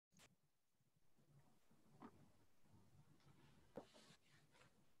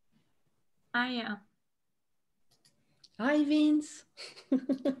Hi. Hi, Vince.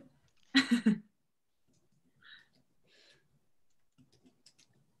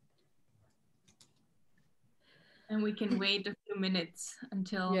 And we can wait a few minutes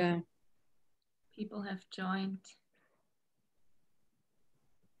until people have joined.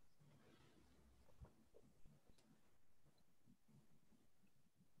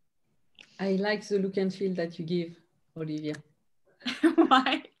 I like the look and feel that you give, Olivia.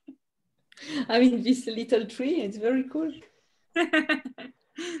 Why? I mean, this little tree, it's very cool.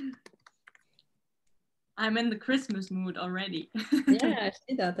 I'm in the Christmas mood already. Yeah, I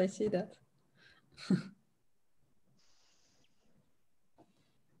see that. I see that.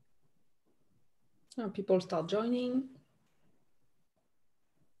 Oh, people start joining.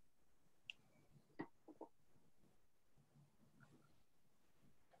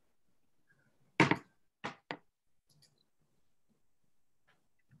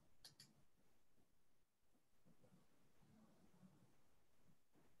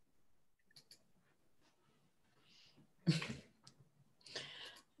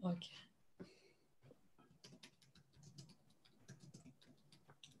 Okay.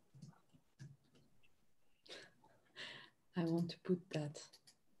 I want to put that.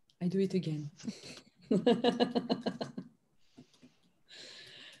 I do it again.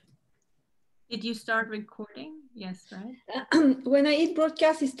 Did you start recording? Yes, right? When I hit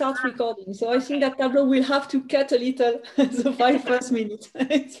broadcast, it starts recording. So I think that Tableau will have to cut a little the 5 first minutes.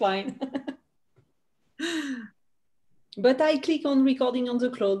 It's fine. But I click on recording on the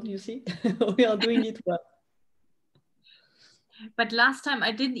cloud, you see. We are doing it well. But last time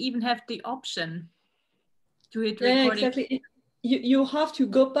I didn't even have the option to hit Yeah, recording. exactly. You have to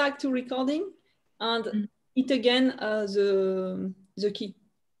go back to recording and hit again the key.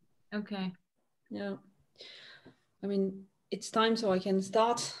 Okay. Yeah. I mean, it's time, so I can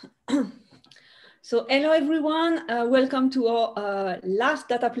start. So hello, everyone. Welcome to our last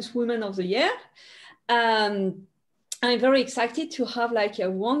Data Plus Women of the year. I'm very excited to have like a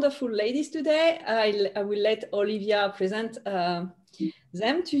wonderful ladies today. I will let Olivia present them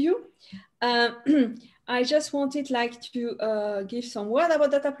to you. I just wanted like to give some word about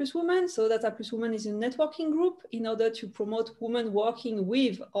Data Plus Women. So Data Plus Women is a networking group in order to promote women working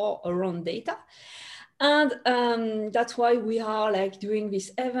with or around data. And that's why we are like doing this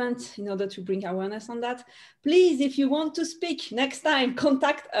event in order to bring awareness on that. Please, if you want to speak next time,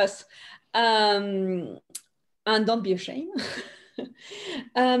 contact us. And don't be ashamed.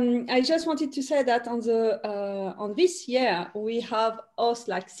 I just wanted to say that on this year, we have host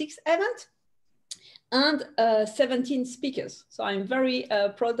like 6 events and 17 speakers. So I'm very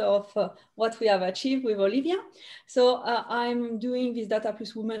proud of what we have achieved with Olivia. So I'm doing this Data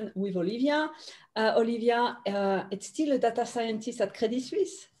Plus Women with Olivia. Olivia, it's still a data scientist at Credit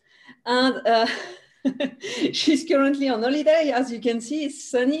Suisse. And she's currently on holiday. As you can see,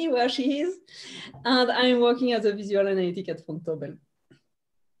 it's sunny where she is. And I'm working as a visual analytic at Fontobel.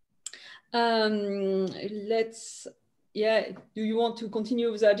 Do you want to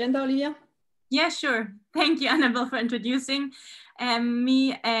continue with the agenda, Olivia? Yeah, sure. Thank you, Annabelle, for introducing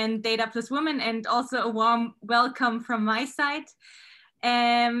me and Data Plus Women, and also a warm welcome from my side.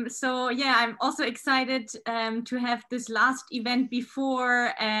 So yeah, I'm also excited to have this last event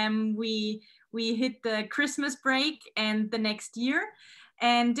before we hit the Christmas break and the next year.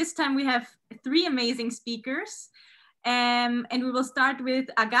 And this time we have 3 amazing speakers. And we will start with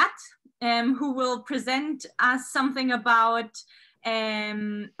Agathe, who will present us something about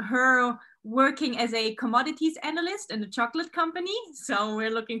her working as a commodities analyst in a chocolate company. So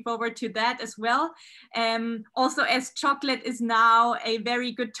we're looking forward to that as well. Also, as chocolate is now a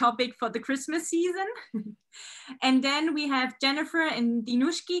very good topic for the Christmas season. And then we have Jennifer and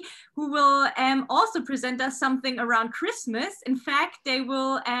Dinushki, who will also present us something around Christmas. In fact, they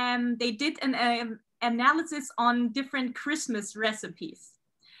did an analysis on different Christmas recipes.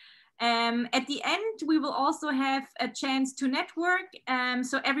 At the end, we will also have a chance to network.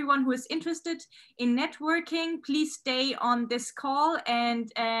 So everyone who is interested in networking, please stay on this call, and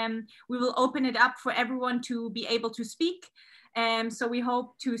we will open it up for everyone to be able to speak. So we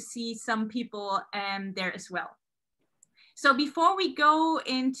hope to see some people there as well. So before we go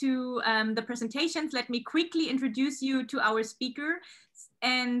into the presentations, let me quickly introduce you to our speaker.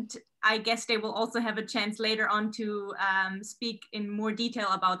 And I guess they will also have a chance later on to speak in more detail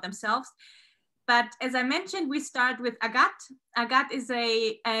about themselves. But as I mentioned, we start with Agathe. Agathe is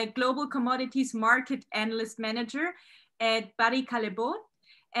a global commodities market analyst manager at Callebaut.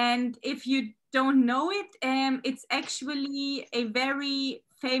 And if you don't know it, it's actually a very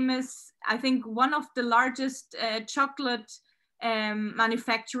famous, I think one of the largest chocolate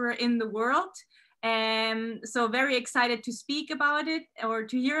manufacturer in the world. So very excited to speak about it or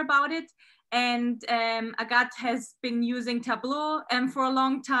to hear about it. And Agathe has been using Tableau for a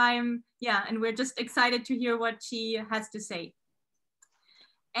long time. Yeah, and we're just excited to hear what she has to say.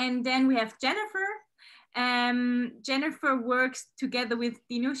 And then we have Jennifer. Jennifer works together with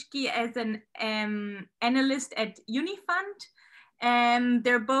Dinushki as an analyst at Unifund.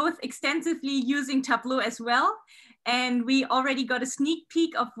 They're both extensively using Tableau as well. And we already got a sneak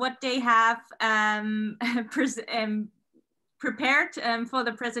peek of what they have prepared for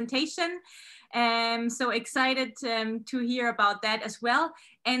the presentation. So excited to hear about that as well.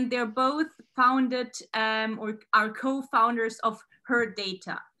 And they're both founded or are co-founders of Her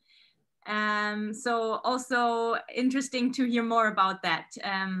Data. So also interesting to hear more about that.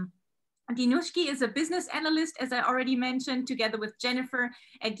 Dinushki is a business analyst, as I already mentioned, together with Jennifer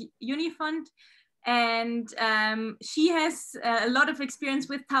at Unifund. And she has a lot of experience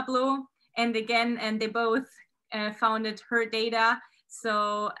with Tableau. And again, they both founded Her Data.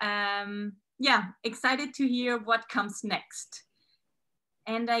 So yeah, excited to hear what comes next.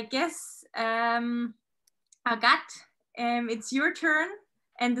 And I guess, Agathe, it's your turn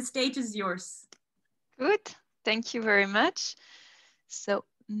and the stage is yours. Good, thank you very much. So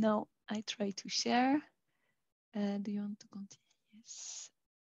now I try to share. Do you want to continue? Yes.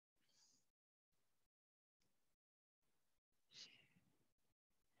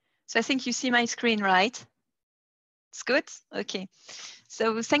 So I think you see my screen, right? It's good? Okay.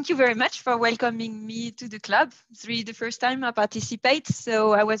 So thank you very much for welcoming me to the club. It's really the first time I participate.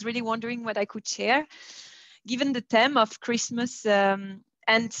 So I was really wondering what I could share. Given the theme of Christmas and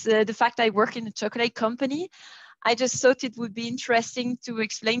the fact I work in a chocolate company, I just thought it would be interesting to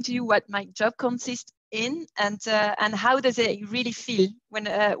explain to you what my job consists in and how does it really feel when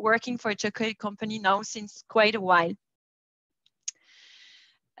working for a chocolate company now since quite a while.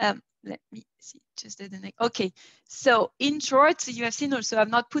 Let me see, just the next. Okay, so in short, you have seen also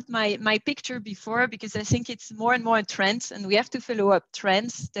I've not put my picture before because I think it's more and more a trend, and we have to follow up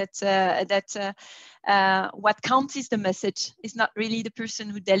trends that what counts is the message, is not really the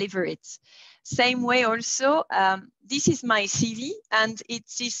person who delivers it. Same way also, this is my CV, and it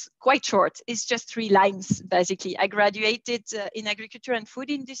is quite short. It's just 3 lines basically. I graduated in agriculture and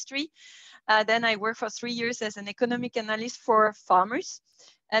food industry. Then I worked for 3 years as an economic analyst for farmers.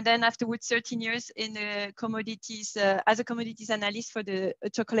 And then afterwards, 13 years in commodities, as a commodities analyst for the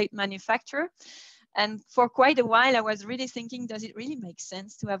chocolate manufacturer. And for quite a while, I was really thinking, does it really make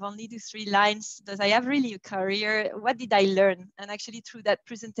sense to have only these 3 lines? Does I have really a career? What did I learn? And actually through that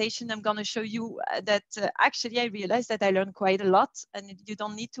presentation, I'm gonna show you that actually I realized that I learned quite a lot, and you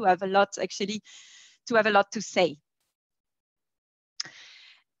don't need to have a lot actually to have a lot to say.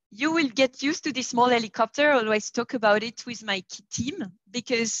 You will get used to this small helicopter. I always talk about it with my team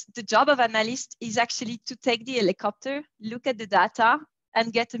because the job of analyst is actually to take the helicopter, look at the data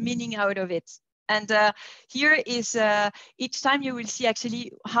and get a meaning out of it. And here is each time you will see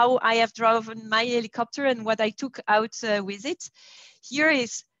actually how I have driven my helicopter and what I took out with it. Here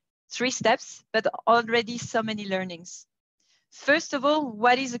is 3 steps, but already so many learnings. First of all,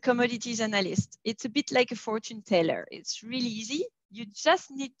 what is a commodities analyst? It's a bit like a fortune teller. It's really easy. You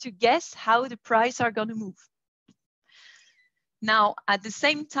just need to guess how the price are going to move. Now, at the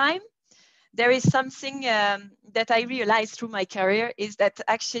same time, there is something that I realized through my career is that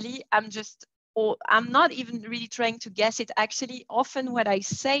actually I'm not even really trying to guess it. Actually, often what I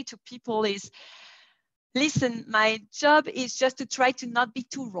say to people is, listen, my job is just to try to not be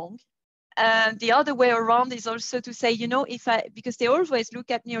too wrong. The other way around is also to say, you know, because they always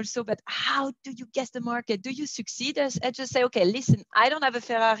look at me also, but how do you guess the market? Do you succeed? I just say, okay, listen, I don't have a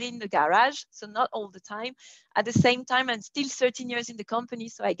Ferrari in the garage, so not all the time. At the same time, I'm still 13 years in the company,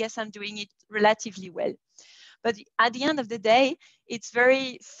 so I guess I'm doing it relatively well. But at the end of the day, it's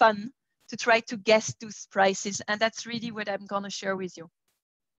very fun to try to guess those prices, and that's really what I'm going to share with you.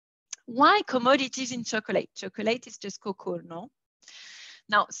 Why commodities in chocolate? Chocolate is just cocoa, no?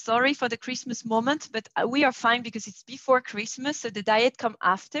 Now, sorry for the Christmas moment, but we are fine because it's before Christmas, so the diet comes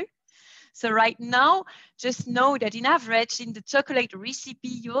after. So right now, just know that in average, in the chocolate recipe,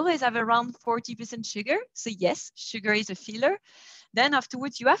 you always have around 40% sugar. So yes, sugar is a filler. Then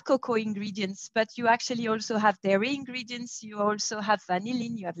afterwards, you have cocoa ingredients, but you actually also have dairy ingredients. You also have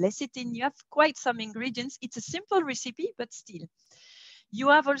vanillin, you have lecithin, you have quite some ingredients. It's a simple recipe, but still. You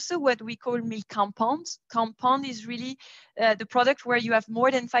have also what we call milk compounds. Compound is really the product where you have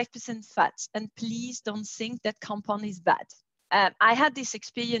more than 5% fat. And please don't think that compound is bad. I had this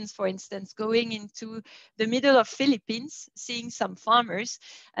experience, for instance, going into the middle of Philippines, seeing some farmers,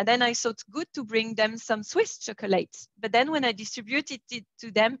 and then I thought good to bring them some Swiss chocolates. But then when I distributed it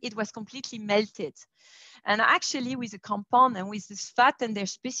to them, it was completely melted. And actually with the compound and with this fat and their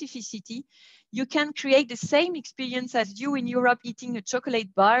specificity, you can create the same experience as you in Europe eating a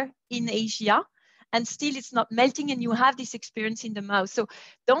chocolate bar in Asia, and still it's not melting and you have this experience in the mouth. So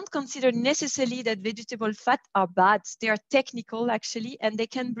don't consider necessarily that vegetable fat are bad. They are technical actually, and they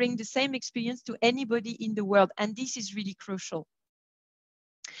can bring the same experience to anybody in the world. And this is really crucial.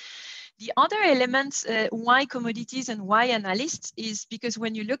 The other elements, why commodities and why analysts, is because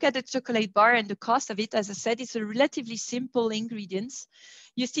when you look at the chocolate bar and the cost of it, as I said, it's a relatively simple ingredients.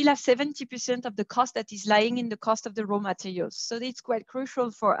 You still have 70% of the cost that is lying in the cost of the raw materials. So it's quite crucial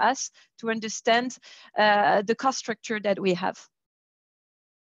for us to understand the cost structure that we have.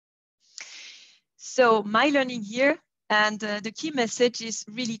 So my learning here, and the key message is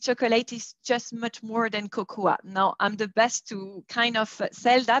really chocolate is just much more than cocoa. Now, I'm the best to kind of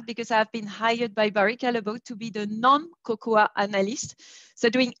sell that because I've been hired by Barry Callebaut to be the non-cocoa analyst. So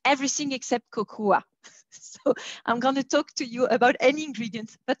doing everything except cocoa. So I'm going to talk to you about any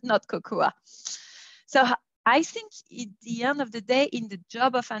ingredients, but not cocoa. So I think at the end of the day, in the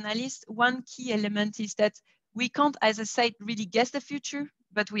job of analyst, one key element is that we can't, as I said, really guess the future,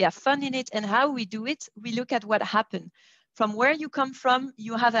 but we have fun in it. And how we do it, we look at what happened. From where you come from,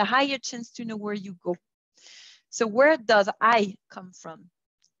 you have a higher chance to know where you go. So where does I come from?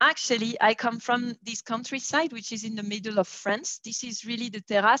 Actually, I come from this countryside, which is in the middle of France. This is really the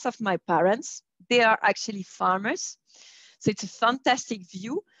terrace of my parents. They are actually farmers. So it's a fantastic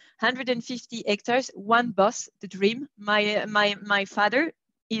view, 150 hectares, one boss, the dream. My father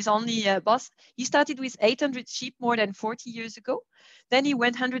is only a boss. He started with 800 sheep more than 40 years ago. Then he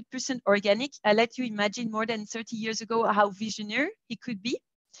went 100% organic. I let you imagine more than 30 years ago how visionary he could be.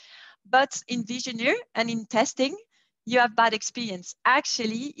 But in visionary and in testing, you have bad experience.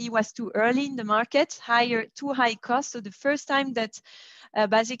 Actually, he was too early in the market, too high cost. So the first time that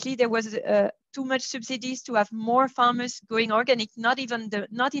basically there was too much subsidies to have more farmers going organic, not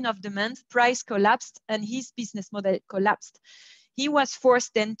enough demand, price collapsed, and his business model collapsed. He was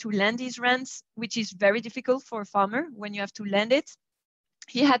forced then to land his rents, which is very difficult for a farmer when you have to land it.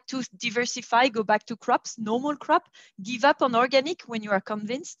 He had to diversify, go back to crops, normal crop, give up on organic when you are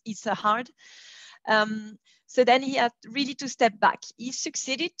convinced it's hard. So then he had really to step back. He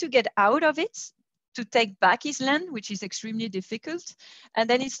succeeded to get out of it, to take back his land, which is extremely difficult. And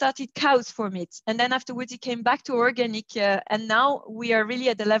then he started cows for meat. And then afterwards he came back to organic. And now we are really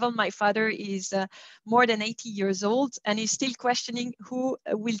at the level, my father is more than 80 years old and he's still questioning who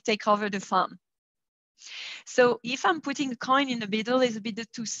will take over the farm. So if I'm putting a coin in the middle, is a bit the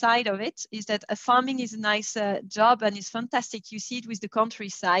two sides of it, is that farming is a nice job and it's fantastic. You see it with the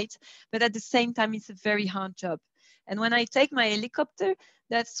countryside, but at the same time, it's a very hard job. And when I take my helicopter,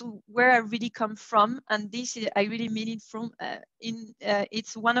 that's where I really come from. And this, I really mean it from,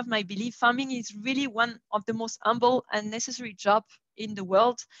 it's one of my beliefs. Farming is really one of the most humble and necessary job in the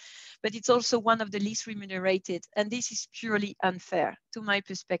world, but it's also one of the least remunerated. And this is purely unfair to my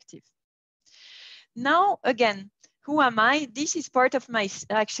perspective. Now, again, who am I? This is part of my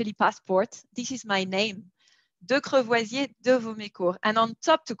actually passport. This is my name, de Crevoisier de Vaumécourt. And on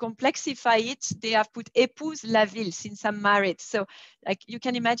top, to complexify it, they have put Épouse Laville since I'm married. So like you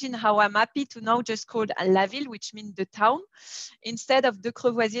can imagine how I'm happy to now just call Laville, which means the town, instead of de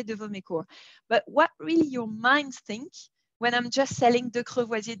Crevoisier de Vaumécourt. But what really your minds think when I'm just selling de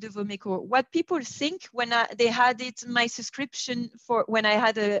Crevoisier de Vaumécourt, what people think when they had it, my subscription for when I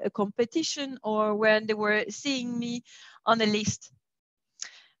had a competition or when they were seeing me on a list.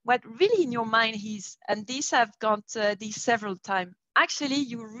 What really in your mind is, and this I've got this several times, actually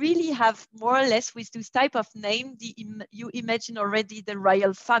you really have more or less with this type of name, you imagine already the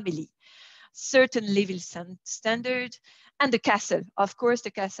royal family, certain living standard, and the castle. Of course,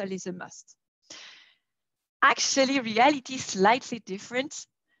 the castle is a must. Actually, reality is slightly different.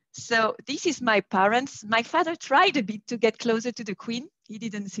 So this is my parents. My father tried a bit to get closer to the queen. He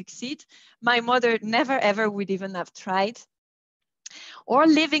didn't succeed. My mother never, ever would even have tried. Our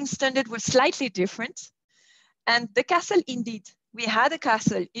living standard was slightly different. And the castle, indeed, we had a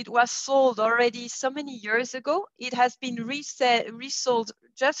castle. It was sold already so many years ago. It has been resold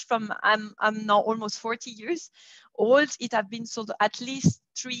just from, I'm now almost 40 years old. It has been sold at least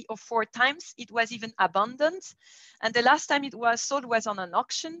 3 or 4 times. It was even abandoned. And the last time it was sold was on an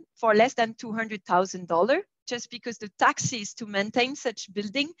auction for less than $200,000, just because the taxes to maintain such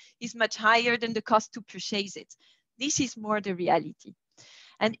building is much higher than the cost to purchase it. This is more the reality.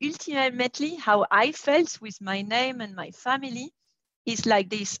 And ultimately, how I felt with my name and my family is like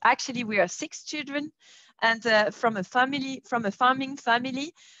this. Actually, we are 6 children, and from a farming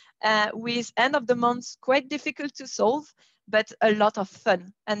family, with end of the month quite difficult to solve, but a lot of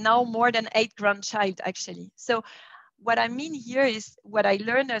fun. And now more than 8 grandchild actually. So what I mean here is what I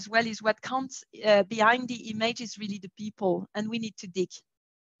learned as well is what counts behind the image is really the people, and we need to dig.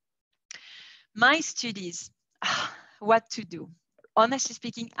 My studies, what to do? Honestly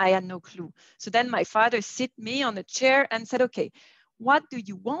speaking, I had no clue. So then my father sit me on a chair and said, okay, what do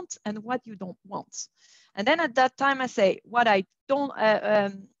you want and what you don't want? And then at that time I say, what I don't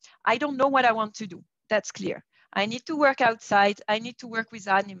know what I want to do. That's clear. I need to work outside. I need to work with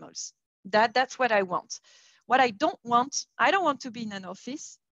animals. That's what I want. What I don't want to be in an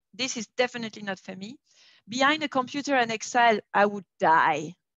office. This is definitely not for me. Behind a computer and Excel, I would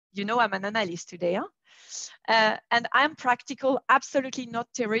die. You know, I'm an analyst today, huh? And I'm practical, absolutely not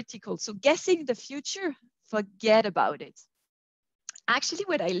theoretical. So guessing the future, forget about it. Actually,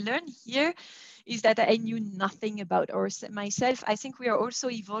 what I learned here is that I knew nothing about myself. I think we are also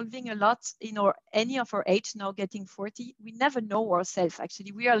evolving a lot in any of our age, now getting 40. We never know ourselves,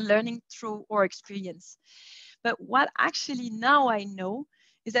 actually. We are learning through our experience. But what actually now I know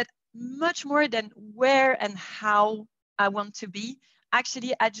is that much more than where and how I want to be,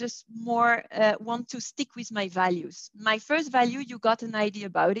 actually, I just more want to stick with my values. My first value, you got an idea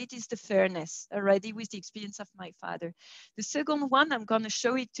about it, is the fairness already with the experience of my father. The second one, I'm going to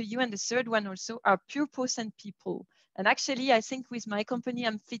show it to you. And the third one also are purpose and people. And actually, I think with my company,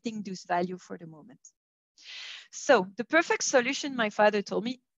 I'm fitting this value for the moment. So the perfect solution, my father told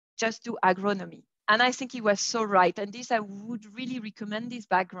me, just do agronomy. And I think he was so right. And this, I would really recommend this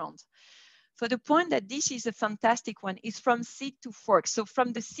background. For the point that this is a fantastic one. It's from seed to fork. So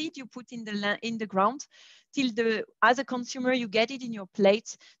from the seed you put in the ground till as a consumer, you get it in your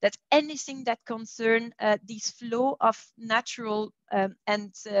plate. That's anything that concern this flow of natural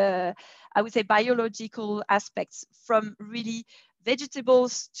and I would say biological aspects, from really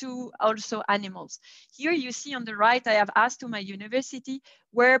vegetables to also animals. Here you see on the right, I have asked to my university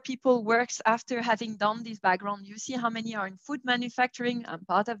where people works after having done this background. You see how many are in food manufacturing. I'm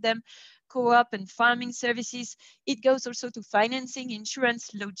part of them. Co-op and farming services. It goes also to financing, insurance,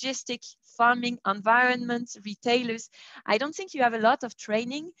 logistics, farming, environment, retailers. I don't think you have a lot of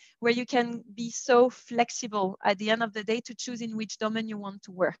training where you can be so flexible at the end of the day to choose in which domain you want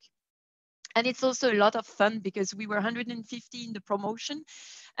to work. And it's also a lot of fun because we were 150 in the promotion,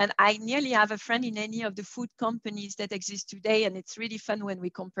 and I nearly have a friend in any of the food companies that exist today. And it's really fun when we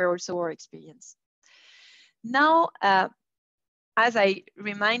compare also our experience. Now, as I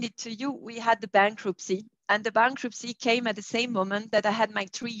reminded to you, we had the bankruptcy, and the bankruptcy came at the same moment that I had my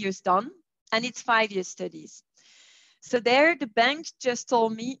 3 years done, and it's 5-year studies. So there, the bank just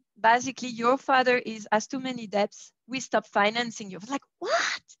told me, basically, your father has too many debts. We stop financing you. I was like,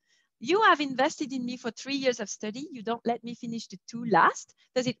 what? You have invested in me for 3 years of study. You don't let me finish the 2 last.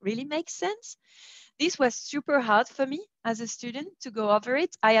 Does it really make sense? This was super hard for me as a student to go over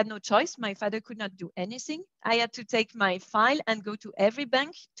it. I had no choice. My father could not do anything. I had to take my file and go to every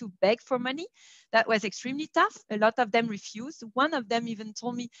bank to beg for money. That was extremely tough. A lot of them refused. One of them even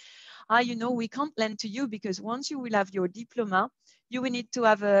told me, you know, we can't lend to you because once you will have your diploma, you will need to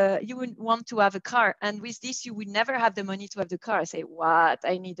have you will want to have a car. And with this, you will never have the money to have the car. I say, what?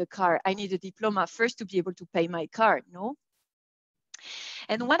 I need a car. I need a diploma first to be able to pay my car. No.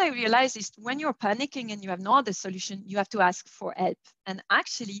 And what I realized is when you're panicking and you have no other solution, you have to ask for help. And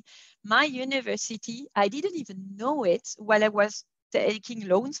actually, my university, I didn't even know it while I was taking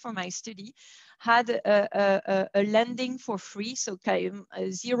loans for my study, had a lending for free, so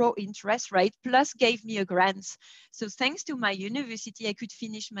zero interest rate, plus gave me a grant. So thanks to my university, I could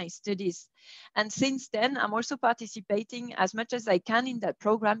finish my studies. And since then, I'm also participating as much as I can in that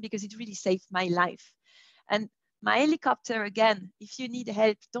program because it really saved my life. And my helicopter, again, if you need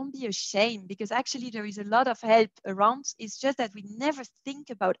help, don't be ashamed, because actually there is a lot of help around. It's just that we never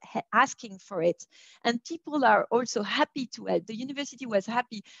think about asking for it. And people are also happy to help. The university was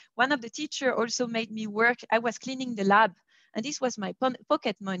happy. One of the teachers also made me work. I was cleaning the lab, and this was my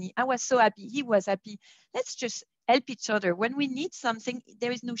pocket money. I was so happy. He was happy. Let's just help each other. When we need something,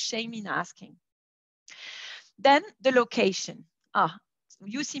 there is no shame in asking. Then the location.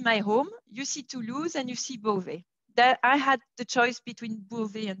 You see my home, you see Toulouse, and you see Beauvais. That I had the choice between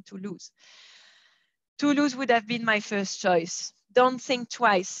Beauvais and Toulouse. Toulouse would have been my first choice. Don't think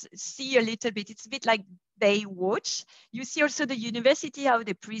twice. See a little bit. It's a bit like Baywatch. You see also the university, how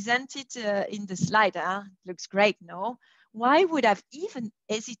they present it in the slide. Looks great, no? Why would I even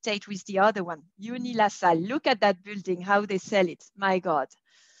hesitate with the other one? Uni La Salle. Look at that building, how they sell it. My God.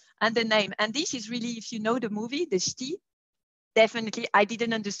 and the name. And this is really, if you know the movie, the Sti, definitely I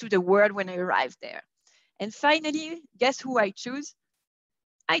didn't understand a word when I arrived there. And finally, guess who I choose?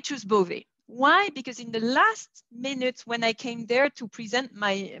 I choose Beauvais. Why? Because in the last minute when I came there to present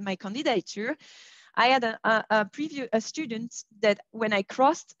my candidature, I had a student that when I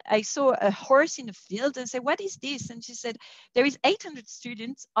crossed, I saw a horse in the field and said, what is this? And she said, there is 800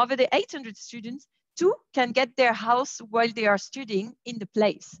 students. Over the 800 students, 2 can get their house while they are studying in the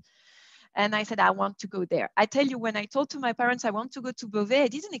place. And I said, I want to go there. I tell you, when I told to my parents, I want to go to Beauvais, I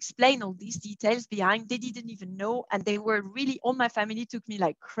didn't explain all these details behind. They didn't even know. And they were really, all my family took me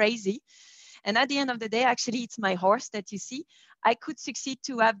like crazy. And at the end of the day, actually, it's my horse that you see. I could succeed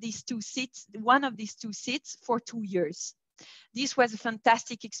to have these 2 seats, one of these 2 seats for 2 years. This was a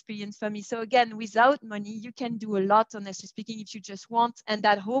fantastic experience for me. So again, without money, you can do a lot, honestly speaking, if you just want. And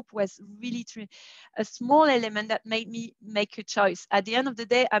that hope was really a small element that made me make a choice. At the end of the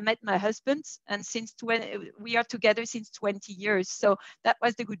day, I met my husband, and since we are together since 20 years. So that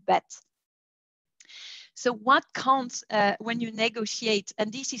was the good bet. So what counts when you negotiate,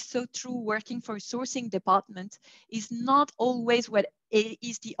 and this is so true working for a sourcing department, is not always what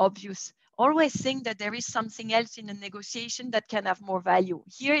is the obvious. Always think that there is something else in a negotiation that can have more value.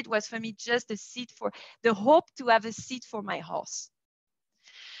 Here it was for me just a seat for the hope to have a seat for my horse.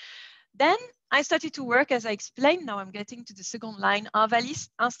 Then I started to work, as I explained. Now I'm getting to the second line, Arvalis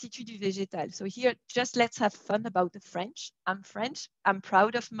Institut du Végétal. So here, just let's have fun about the French. I'm French. I'm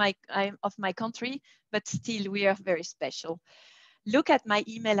proud of my country, but still we are very special. Look at my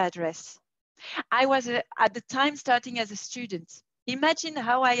email address. I was at the time starting as a student. Imagine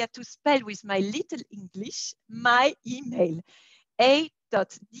how I had to spell with my little English my email.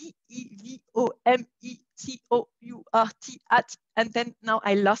 a.devomeitourt, and then now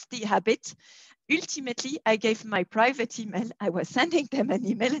I lost the habit. Ultimately, I gave my private email. I was sending them an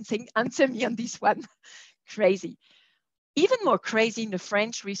email and saying, answer me on this one. Crazy. Even more crazy in the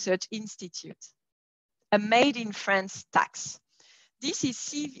French Research Institute, a made in France tax. This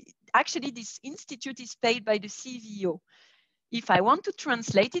is actually, this institute is paid by the CVO. If I want to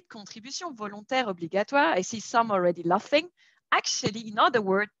translate it, contribution volontaire obligatoire, I see some already laughing. Actually, in other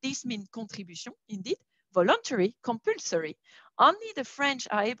words, this means contribution, indeed, voluntary, compulsory. Only the French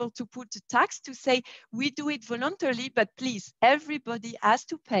are able to put a tax to say, we do it voluntarily, but please, everybody has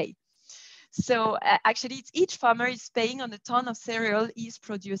to pay. So actually, it's each farmer is paying on a ton of cereal he's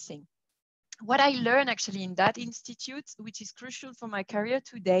producing. What I learned actually in that institute, which is crucial for my career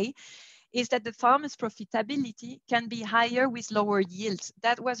today, is that the farmer's profitability can be higher with lower yields.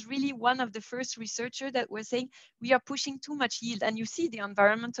 That was really one of the first researchers that was saying, we are pushing too much yield. And you see the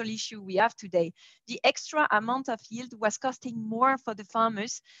environmental issue we have today. The extra amount of yield was costing more for the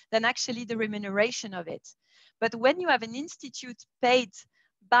farmers than actually the remuneration of it. But when you have an institute paid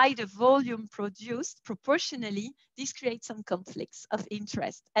by the volume produced proportionally, this creates some conflicts of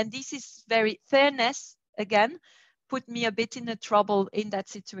interest. And this is very fairness, again, put me a bit in a trouble in that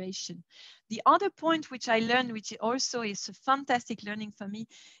situation. The other point which I learned, which also is a fantastic learning for me,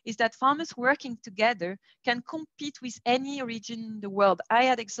 is that farmers working together can compete with any region in the world. I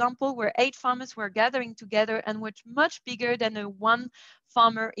had example where 8 farmers were gathering together and were much bigger than a one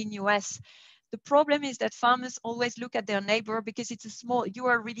farmer in US. The problem is that farmers always look at their neighbor because it's a small, you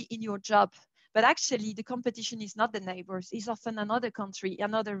are really in your job. But actually the competition is not the neighbors, it's often another country,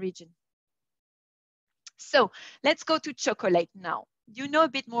 another region. So let's go to chocolate now. You know a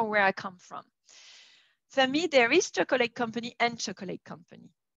bit more where I come from. For me, there is chocolate company and chocolate company.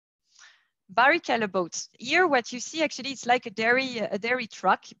 Barry Callebaut. Here, what you see actually, it's like a dairy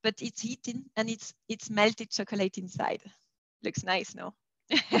truck, but it's heating and it's melted chocolate inside. Looks nice, no?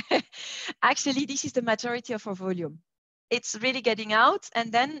 Actually, this is the majority of our volume. It's really getting out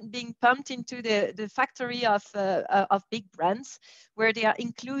and then being pumped into the factory of big brands where they are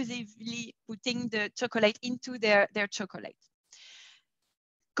inclusively putting the chocolate into their chocolate.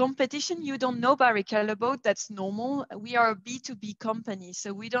 Competition, you don't know Barry Callebaut, that's normal. We are a B2B company,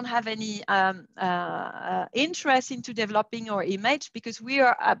 so we don't have any interest into developing our image because we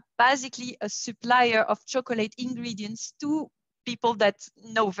are basically a supplier of chocolate ingredients to people that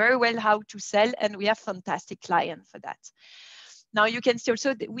know very well how to sell, and we have fantastic clients for that. Now you can see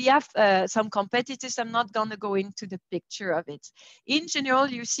also that we have some competitors. I'm not going to go into the picture of it. In general,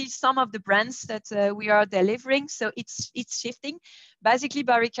 you see some of the brands that we are delivering. So it's shifting. Basically,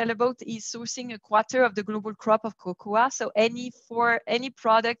 Barry Callebaut is sourcing 1/4 of the global crop of cocoa. So any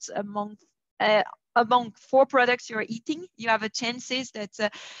products among 4 products you're eating, you have a chances that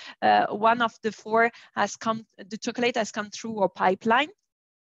one of the 4 has come, the chocolate has come through our pipeline.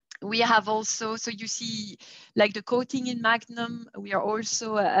 We have also, so you see like the coating in Magnum, we are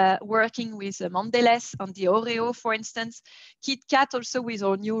also working with Mondelez on the Oreo, for instance. Kit Kat also with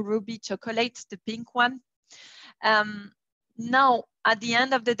our new Ruby chocolate, the pink one. Now, at the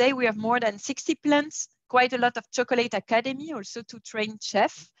end of the day, we have more than 60 plants, quite a lot of chocolate academy also to train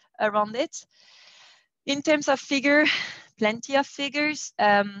chefs around it. In terms of figure, plenty of figures.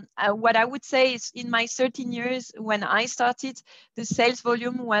 What I would say is in my 13 years when I started, the sales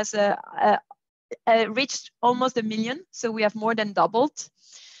volume was reached almost 1 million. So we have more than doubled.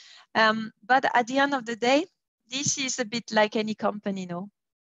 But at the end of the day, this is a bit like any company, no?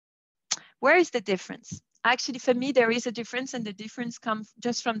 Where is the difference? Actually, for me, there is a difference, and the difference comes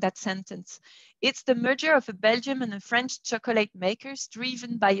just from that sentence. It's the merger of a Belgian and a French chocolate makers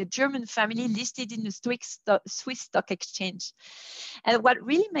driven by a German family listed in the Swiss stock exchange. And what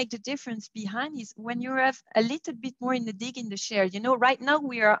really makes the difference behind is when you have a little bit more in the dig in the share. You know, right now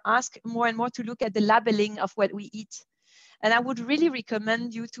we are asked more and more to look at the labeling of what we eat. And I would really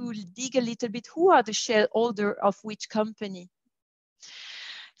recommend you to dig a little bit, who are the shareholder of which company?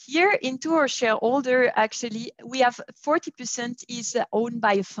 Here into our shareholder, actually, we have 40% is owned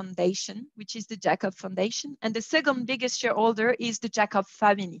by a foundation, which is the Jacob Foundation. And the second biggest shareholder is the Jacob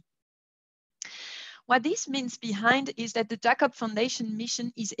family. What this means behind is that the Jacob Foundation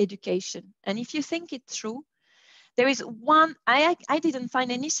mission is education. And if you think it through, there is one, I didn't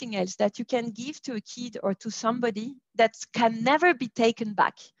find anything else that you can give to a kid or to somebody that can never be taken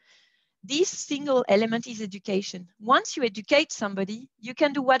back. This single element is education. Once you educate somebody, you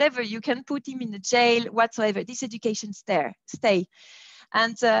can do whatever. You can put him in the jail, whatsoever. This education stay.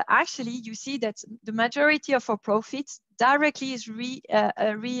 And actually, you see that the majority of our profits directly is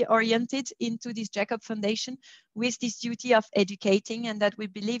reoriented into this Jacob Foundation with this duty of educating, and that we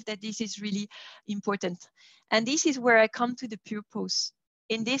believe that this is really important. And this is where I come to the purpose.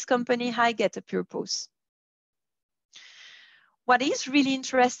 In this company, I get a purpose. What is really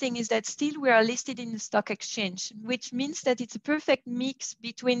interesting is that still we are listed in the stock exchange, which means that it's a perfect mix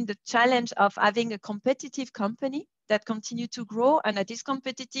between the challenge of having a competitive company that continue to grow and that is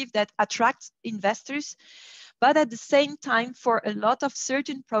competitive, that attracts investors, but at the same time, for a lot of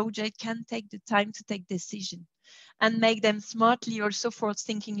certain projects can take the time to take decision and make them smartly also for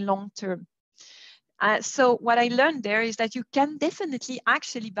thinking long term. So what I learned there is that you can definitely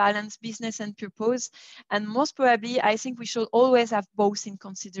actually balance business and purpose. And most probably, I think we should always have both in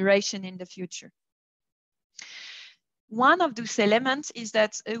consideration in the future. One of those elements is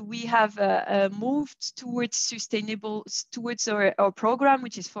that we have moved towards sustainable, towards our program,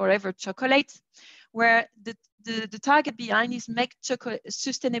 which is Forever Chocolate, where the target behind is make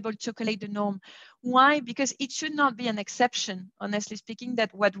sustainable chocolate the norm. Why? Because it should not be an exception, honestly speaking,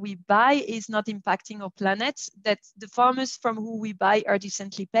 that what we buy is not impacting our planet, that the farmers from who we buy are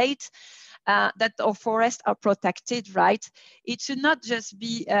decently paid, that our forests are protected, right? It should not just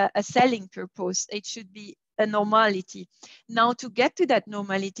be a selling purpose, it should be a normality. Now, to get to that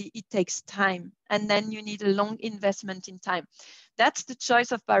normality, it takes time, and then you need a long investment in time. That's the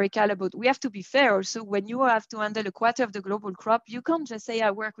choice of Barry Callebaut. We have to be fair also. When you have to handle a quarter of the global crop, you can't just say, I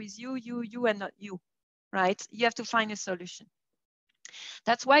work with you, and not you, right? You have to find a solution.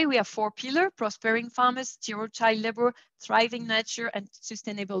 That's why we have 4 pillars: prospering farmers, zero child labor, thriving nature, and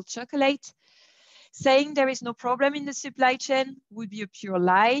sustainable chocolate. Saying there is no problem in the supply chain would be a pure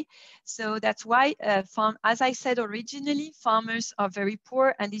lie. So that's why, as I said originally, farmers are very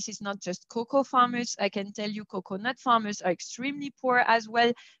poor. And this is not just cocoa farmers. I can tell you coconut farmers are extremely poor as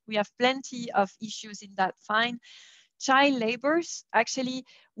well. We have plenty of issues in that fine. Child labors, actually,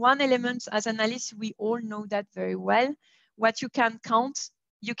 one element as analysts, we all know that very well. What you can count,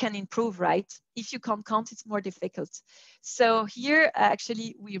 you can improve, right? If you can't count, it's more difficult. So here,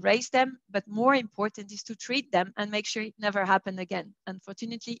 actually, we raise them, but more important is to treat them and make sure it never happen again.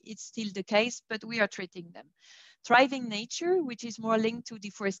 Unfortunately, it's still the case, but we are treating them. Thriving nature, which is more linked to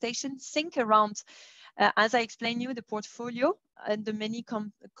deforestation, think around, as I explained you, the portfolio and the many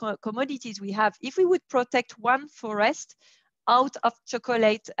commodities we have. If we would protect one forest out of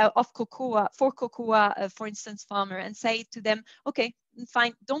chocolate, of cocoa, for cocoa, for instance, farmer, and say to them, okay,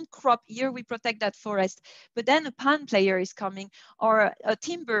 fine, don't crop here, we protect that forest. But then a palm player is coming, or a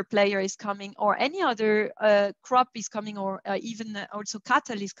timber player is coming, or any other crop is coming, or even also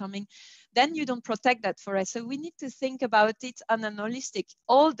cattle is coming, then you don't protect that forest. So we need to think about it on an holistic.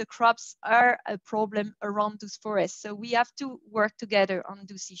 All the crops are a problem around those forests. So we have to work together on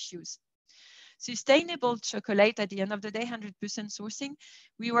those issues. Sustainable chocolate, at the end of the day, 100% sourcing.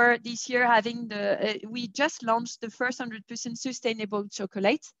 We were this year having we just launched the first 100% sustainable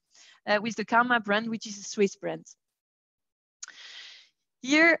chocolate with the Karma brand, which is a Swiss brand.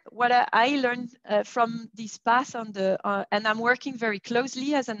 Here, what I learned from this path on the, and I'm working very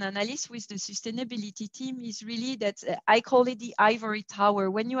closely as an analyst with the sustainability team, is really that I call it the ivory tower.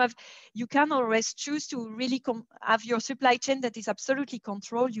 When you can always choose to really have your supply chain that is absolutely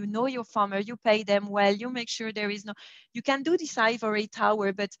controlled. You know your farmer, you pay them well, you make sure there is no, you can do this ivory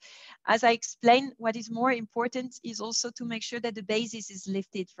tower. But as I explained, what is more important is also to make sure that the basis is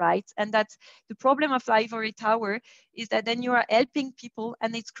lifted, right? And that the problem of ivory tower is that then you are helping people,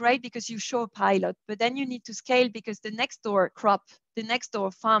 and it's great because you show a pilot, but then you need to scale because the next door crop, the next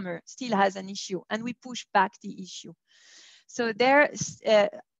door farmer still has an issue, and we push back the issue. So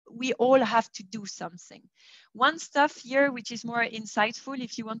we all have to do something. One stuff here, which is more insightful,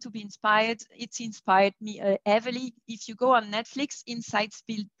 if you want to be inspired, it's inspired me heavily. If you go on Netflix, Insights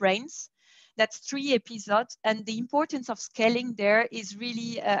Build Brains, that's 3 episodes, and the importance of scaling there is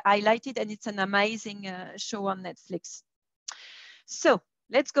really highlighted, and it's an amazing show on Netflix. So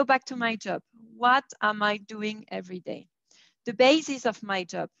let's go back to my job. What am I doing every day? The basis of my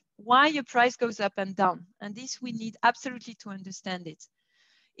job, why a price goes up and down, and this we need absolutely to understand it.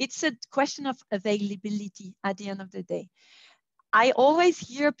 It's a question of availability at the end of the day. I always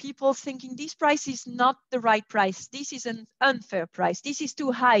hear people thinking this price is not the right price. This is an unfair price. This is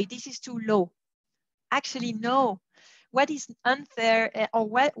too high. This is too low. Actually, no. What is unfair or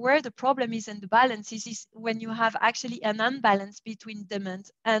where the problem is in the balance is when you have actually an unbalance between demand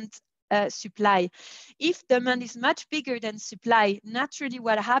and supply. If demand is much bigger than supply, naturally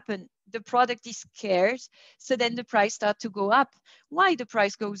what happens? The product is scarce, so then the price starts to go up. Why the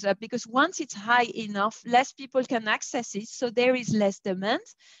price goes up? Because once it's high enough, less people can access it, so there is less demand.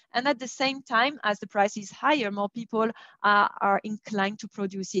 And at the same time, as the price is higher, more people are inclined to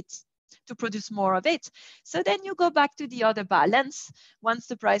produce it, to produce more of it. So then you go back to the other balance. Once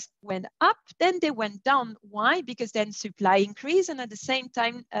the price went up, then they went down. Why? Because then supply increased, and at the same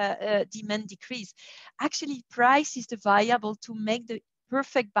time, demand decreased. Actually, price is the variable to make the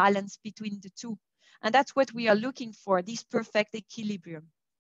perfect balance between the two. And that's what we are looking for, this perfect equilibrium.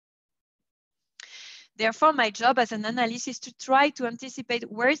 Therefore, my job as an analyst is to try to anticipate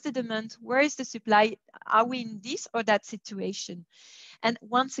where is the demand, where is the supply, are we in this or that situation? And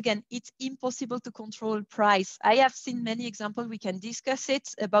once again, it's impossible to control price. I have seen many examples, we can discuss it,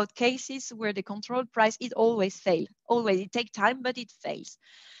 about cases where the controlled price, it always fails. Always, it takes time, but it fails.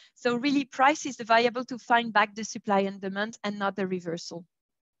 So really, price is the variable to find back the supply and demand and not the reversal.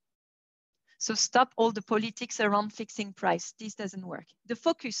 So stop all the politics around fixing price. This doesn't work. The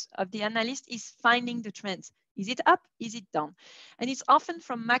focus of the analyst is finding the trends. Is it up? Is it down? And it's often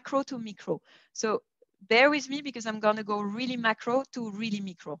from macro to micro. So bear with me because I'm going to go really macro to really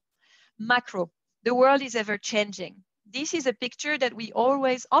micro. Macro, the world is ever changing. This is a picture that we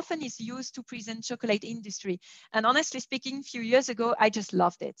often is used to present chocolate industry. And honestly speaking, a few years ago, I just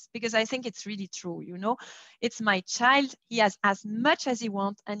loved it because I think it's really true, you know. It's my child, he has as much as he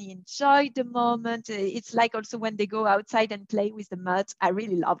wants and he enjoyed the moment. It's like also when they go outside and play with the mud, I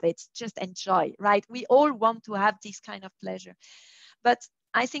really love it, just enjoy, right? We all want to have this kind of pleasure. But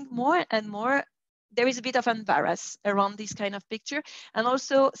I think more and more, there is a bit of embarrass around this kind of picture. And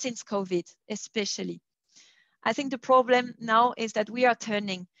also since COVID, especially. I think the problem now is that we are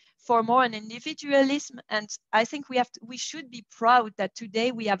turning for more an individualism. And I think we should be proud that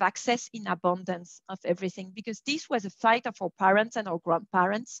today we have access in abundance of everything, because this was a fight of our parents and our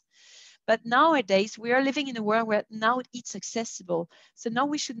grandparents. But nowadays we are living in a world where now it's accessible. So now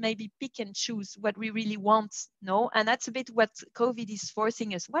we should maybe pick and choose what we really want, no? And that's a bit what COVID is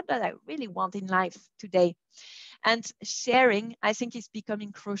forcing us. What do I really want in life today? And sharing, I think, is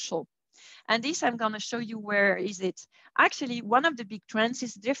becoming crucial. And this, I'm going to show you where is it. Actually, one of the big trends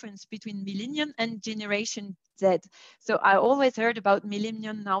is the difference between millennium and Generation Z. So I always heard about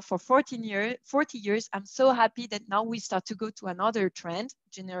millennium now for 40 years. I'm so happy that now we start to go to another trend,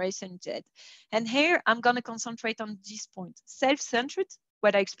 Generation Z. And here I'm going to concentrate on this point. Self-centered,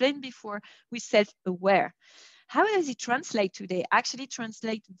 what I explained before, with self-aware. How does it translate today? Actually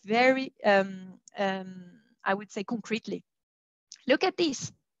translate very, I would say concretely. Look at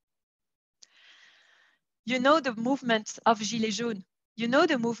this. You know the movement of Gilets jaunes. You know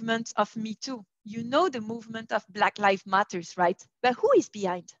the movement of Me Too. You know the movement of Black Lives Matters, right? But who is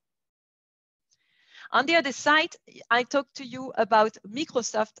behind? On the other side, I talk to you about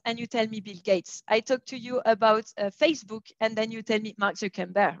Microsoft and you tell me Bill Gates. I talk to you about Facebook and then you tell me Mark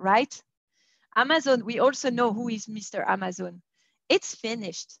Zuckerberg, right? Amazon, we also know who is Mr. Amazon. It's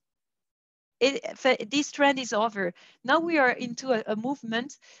finished. This trend is over. Now we are into a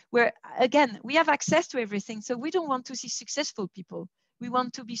movement where, again, we have access to everything. So we don't want to see successful people. We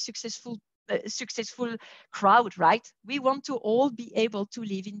want to be successful successful crowd, right? We want to all be able to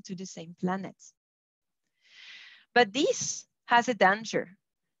live into the same planet. But this has a danger.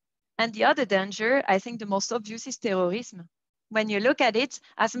 And the other danger, I think the most obvious, is terrorism. When you look at it,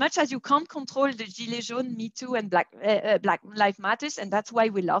 as much as you can't control the Gilets jaunes, Me Too, and Black Lives Matters, and that's why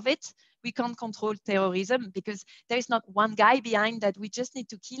we love it, we can't control terrorism because there is not one guy behind that we just need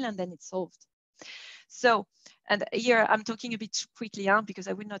to kill and then it's solved. So, and here I'm talking a bit quickly because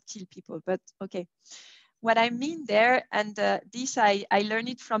I will not kill people, but okay. What I mean there, and this I learned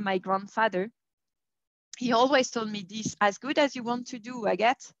it from my grandfather. He always told me this: as good as you want to do,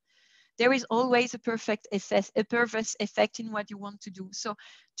 Agathe, there is always a perverse effect in what you want to do. So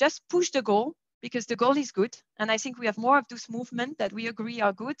just push the goal, because the goal is good. And I think we have more of those movements that we agree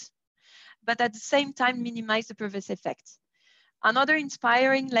are good, but at the same time, minimize the perverse effect. Another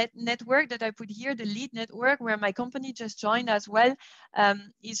inspiring network that I put here, the LEAD network, where my company just joined as well,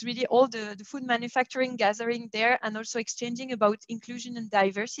 is really all the food manufacturing gathering there and also exchanging about inclusion and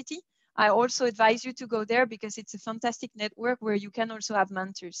diversity. I also advise you to go there because it's a fantastic network where you can also have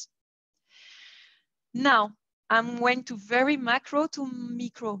mentors. Now, I'm going to very macro to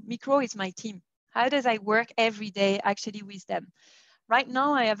micro. Micro is my team. How does I work every day actually with them? Right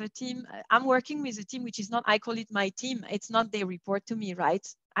now, I have a team. I'm working with a team, which is not, I call it my team. It's not they report to me, right?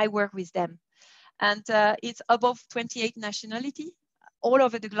 I work with them. And it's above 28 nationality all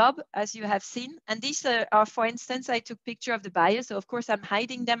over the globe, as you have seen. And these are, for instance, I took picture of the buyers. So of course, I'm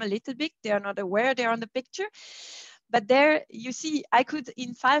hiding them a little bit. They are not aware they're on the picture. But there, you see, I could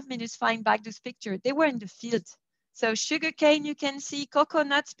in 5 minutes find back this picture. They were in the field. So sugarcane, you can see,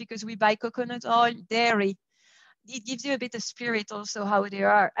 coconuts, because we buy coconut oil, dairy. It gives you a bit of spirit also how they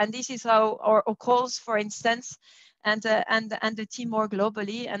are. And this is how our calls, for instance, and the team more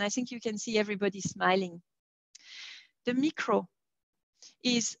globally. And I think you can see everybody smiling. The micro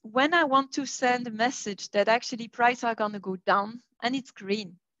is when I want to send a message that actually prices are going to go down and it's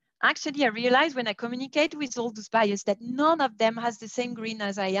green. Actually, I realize when I communicate with all those buyers that none of them has the same green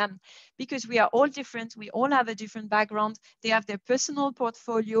as I am, because we are all different. We all have a different background. They have their personal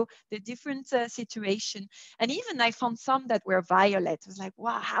portfolio, the different situation. And even I found some that were violet. I was like,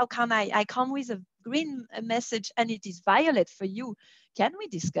 wow, how can I come with a green message and it is violet for you? Can we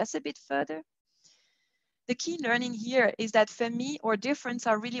discuss a bit further? The key learning here is that for me, our difference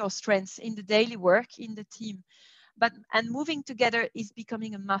are really our strengths in the daily work, in the team. And moving together is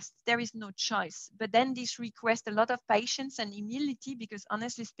becoming a must. There is no choice. But then this requires a lot of patience and humility, because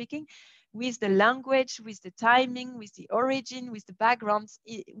honestly speaking, with the language, with the timing, with the origin, with the backgrounds,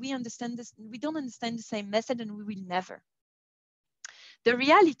 we understand this. We don't understand the same method, and we will never. The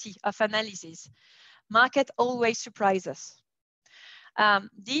reality of analysis, market always surprises us.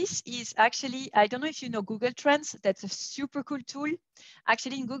 This is actually, I don't know if you know Google Trends. That's a super cool tool.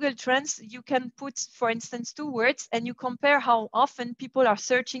 Actually, in Google Trends, you can put, for instance, 2 words and you compare how often people are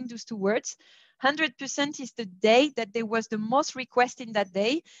searching those 2 words. 100% is the day that there was the most request in that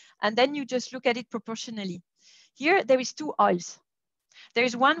day. And then you just look at it proportionally. Here, there is 2 oils. There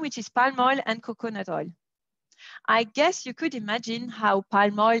is one which is palm oil and coconut oil. I guess you could imagine how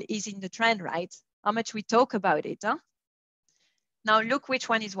palm oil is in the trend, right? How much we talk about it, huh? Now look which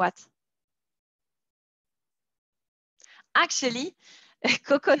one is what. Actually,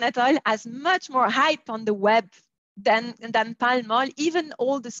 coconut oil has much more hype on the web than palm oil, even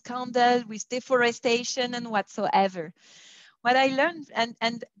all the scandal with deforestation and whatsoever. What I learned,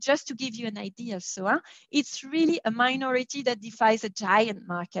 and just to give you an idea, it's really a minority that defies a giant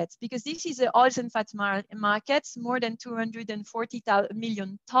market, because this is the oils and fats markets, more than 240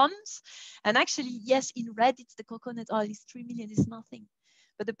 million tons. And actually, yes, in red, it's the coconut oil is 3 million, is nothing.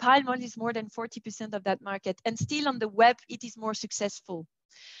 But the palm oil is more than 40% of that market. And still on the web, it is more successful.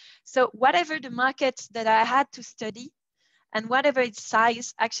 So whatever the market that I had to study, and whatever its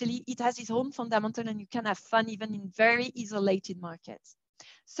size, actually, it has its own fundamental, and you can have fun even in very isolated markets.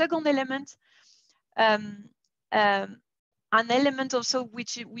 Second element, an element also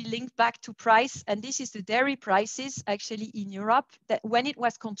which we link back to price, and this is the dairy prices actually in Europe, that when it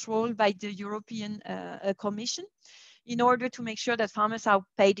was controlled by the European Commission, in order to make sure that farmers are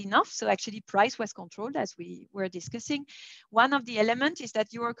paid enough. So actually price was controlled, as we were discussing. One of the elements is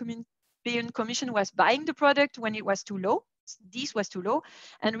that European Commission was buying the product when it was too low. This was too low,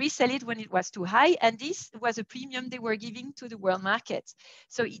 and resell it when it was too high. And this was a premium they were giving to the world market.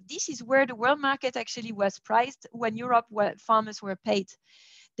 So this is where the world market actually was priced when Europe, where farmers were paid.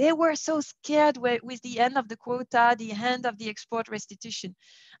 They were so scared with the end of the quota, the end of the export restitution.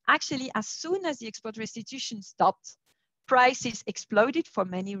 Actually, as soon as the export restitution stopped, prices exploded for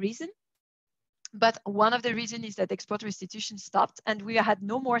many reasons. But one of the reasons is that export restitution stopped and we had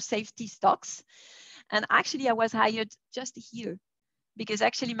no more safety stocks. And actually I was hired just here because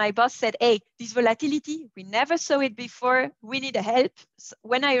actually my boss said, hey, this volatility, we never saw it before, we need help. So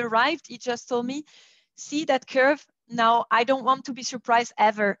when I arrived, he just told me, see that curve? Now I don't want to be surprised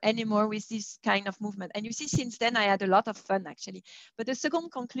ever anymore with this kind of movement. And you see, since then I had a lot of fun actually. But the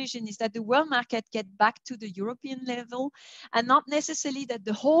second conclusion is that the world market get back to the European level, and not necessarily that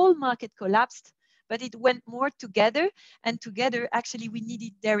the whole market collapsed, but it went more together, and together actually we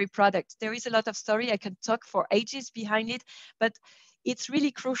needed dairy products. There is a lot of story, I can talk for ages behind it, but it's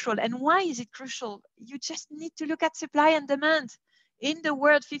really crucial. And why is it crucial? You just need to look at supply and demand. In the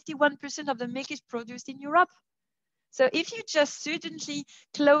world, 51% of the milk is produced in Europe. So if you just suddenly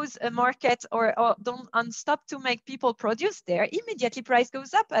close a market or don't stop to make people produce there, immediately price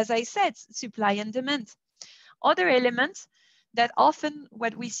goes up, as I said, supply and demand. Other elements that often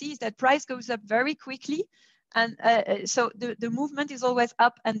what we see is that price goes up very quickly. And so the movement is always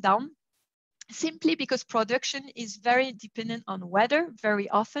up and down, simply because production is very dependent on weather very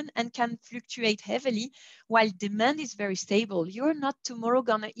often and can fluctuate heavily, while demand is very stable. You're not tomorrow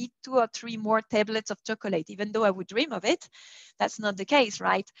gonna eat 2 or 3 more tablets of chocolate, even though I would dream of it. That's not the case,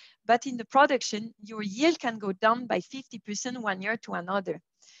 right? But in the production, your yield can go down by 50% one year to another.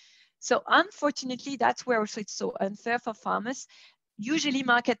 So unfortunately, that's where also it's so unfair for farmers. Usually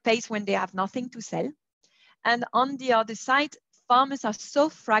market pays when they have nothing to sell. And on the other side, farmers are so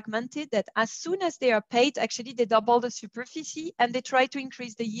fragmented that as soon as they are paid, actually they double the superficie and they try to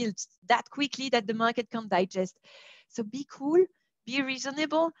increase the yields that quickly that the market can digest. So be cool, be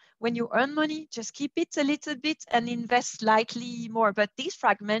reasonable. When you earn money, just keep it a little bit and invest slightly more. But this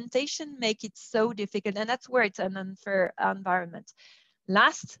fragmentation make it so difficult, and that's where it's an unfair environment.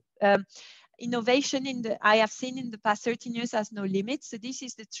 Last, innovation I have seen in the past 13 years has no limits. So this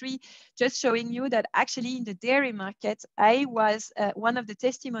is the 3, just showing you that actually in the dairy market, I was one of the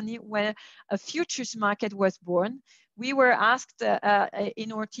testimony where a futures market was born. We were asked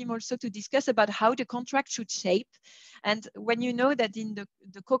in our team also to discuss about how the contract should shape. And when you know that in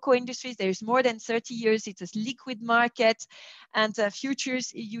the cocoa industries, there's more than 30 years, it's a liquid market, and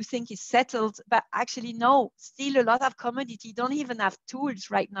futures you think is settled, but actually no, still a lot of commodity don't even have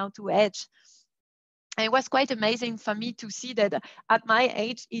tools right now to hedge. And it was quite amazing for me to see that at my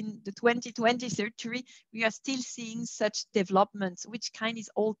age in the 2020 century, we are still seeing such developments, which kind is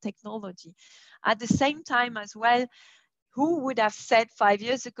old technology. At the same time as well, who would have said 5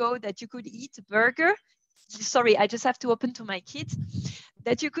 years ago that you could eat a burger? Sorry, I just have to open to my kids.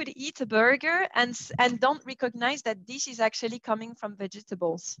 That you could eat a burger and don't recognize that this is actually coming from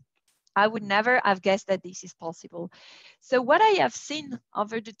vegetables. I would never have guessed that this is possible. So what I have seen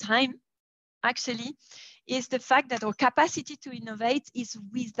over the time actually is the fact that our capacity to innovate is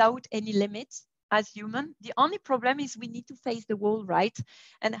without any limits as human. The only problem is we need to face the wall, right?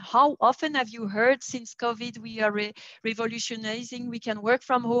 And how often have you heard since COVID, we are revolutionizing, we can work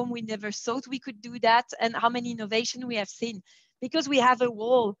from home, we never thought we could do that, and how many innovation we have seen? Because we have a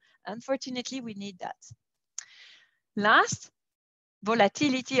wall. Unfortunately, we need that. Last,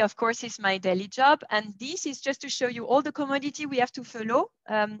 volatility, of course, is my daily job. And this is just to show you all the commodity we have to follow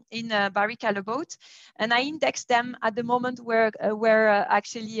in Barry Callebaut. And I index them at the moment where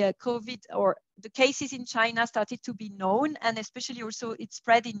actually COVID or the cases in China started to be known, and especially also it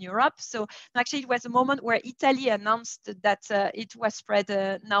spread in Europe. So actually it was a moment where Italy announced that it was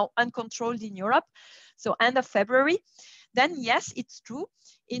spread now uncontrolled in Europe. So end of February. Then yes, it's true.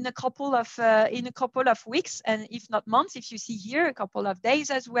 In a couple of weeks, and if not months, if you see here, a couple of days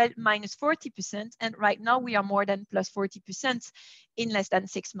as well, minus 40%. And right now we are more than plus 40% in less than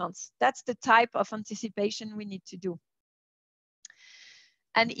 6 months. That's the type of anticipation we need to do.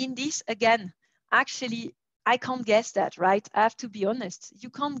 And in this, again, actually, I can't guess that, right? I have to be honest. You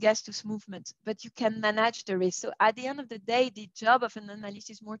can't guess this movement, but you can manage the risk. So at the end of the day, the job of an analyst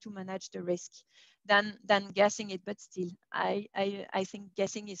is more to manage the risk than guessing it. But still, I think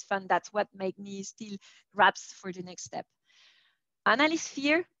guessing is fun. That's what makes me still grasp for the next step. Analyst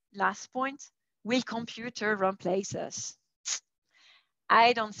fear, last point, will computer replace us?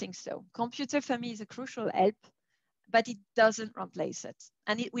 I don't think so. Computer for me is a crucial help, but it doesn't replace it,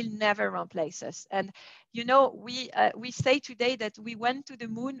 and it will never replace us. And you know, we say today that we went to the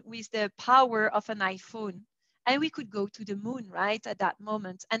moon with the power of an iPhone, and we could go to the moon, right, at that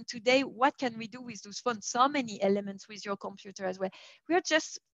moment. And today, what can we do with those phones? So many elements with your computer as well. We're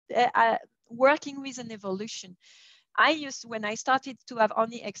just working with an evolution. When I started to have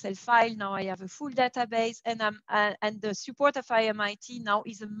only Excel file, now I have a full database, and the support of IMIT now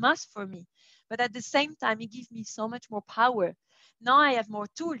is a must for me. but at the same time, it gives me so much more power. Now I have more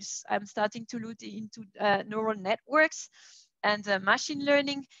tools. I'm starting to look into neural networks and machine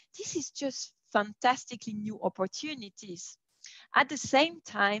learning. This is just fantastically new opportunities. At the same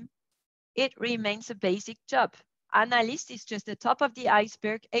time, it remains a basic job. Analyst is just the top of the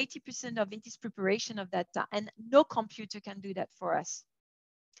iceberg. 80% of it is preparation of data, and no computer can do that for us.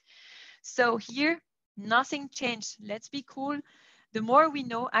 So here, nothing changed. Let's be cool. The more we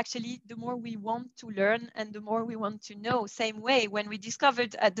know, actually, the more we want to learn and the more we want to know. Same way, when we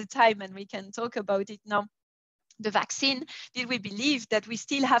discovered at the time, and we can talk about it now, the vaccine, did we believe that we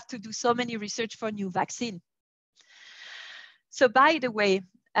still have to do so many research for new vaccine? So by the way,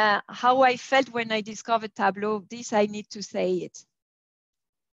 how I felt when I discovered Tableau, this I need to say it.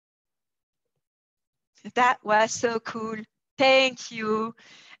 That was so cool. Thank you.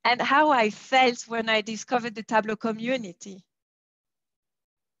 And how I felt when I discovered the Tableau community.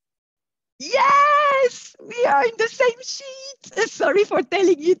 Yes, we are in the same sheet. Sorry for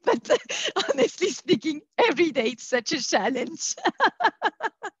telling it, but honestly speaking, every day it's such a challenge.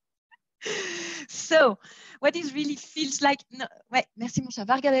 So, what it really feels like, no, ouais, merci mon chat,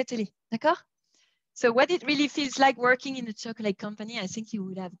 va regarder la télé, d'accord? So what it really feels like working in a chocolate company, I think you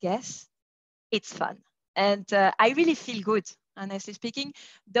would have guessed, it's fun. And I really feel good, honestly speaking.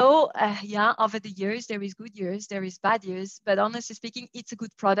 Though, yeah, over the years, there is good years, there is bad years, but honestly speaking, it's a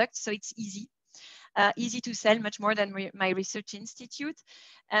good product, so it's easy. Easy to sell, much more than my research institute.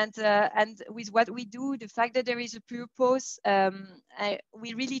 And with what we do, the fact that there is a purpose,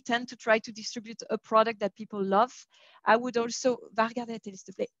 we really tend to try to distribute a product that people love. I would also, va regarder la télé, s'il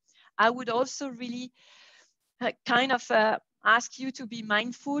te plaît. I would also really kind of ask you to be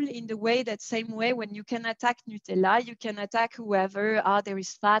mindful in the way that same way when you can attack Nutella, you can attack whoever, there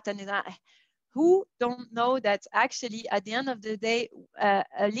is fat and who don't know that actually at the end of the day,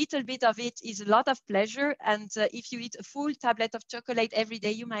 a little bit of it is a lot of pleasure. And if you eat a full tablet of chocolate every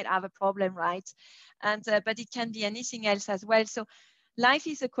day, you might have a problem, right? And but it can be anything else as well. So life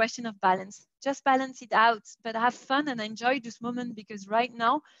is a question of balance. Just balance it out, but have fun and enjoy this moment, because right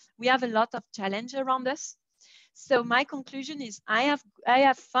now we have a lot of challenge around us. So my conclusion is I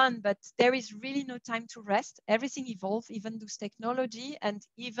have fun, but there is really no time to rest. Everything evolves, even this technology. And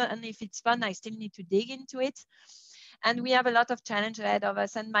even if it's fun, I still need to dig into it. And we have a lot of challenge ahead of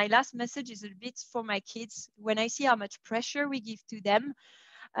us. And my last message is a bit for my kids. When I see how much pressure we give to them,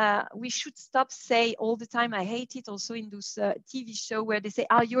 we should stop say all the time, I hate it also in those TV show where they say,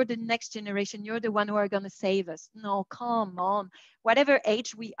 oh, you're the next generation, you're the one who are going to save us. No, come on. Whatever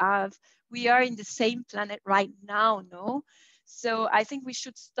age we have, we are in the same planet right now, no? So I think we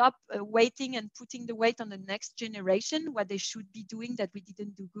should stop waiting and putting the weight on the next generation, what they should be doing that we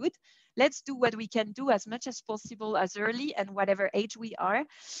didn't do good. Let's do what we can do as much as possible as early and whatever age we are.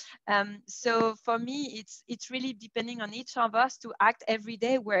 So for me, it's really depending on each of us to act every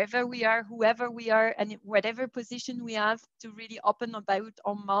day, wherever we are, whoever we are, and whatever position we have, to really open about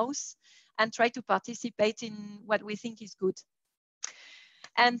our mouth and try to participate in what we think is good.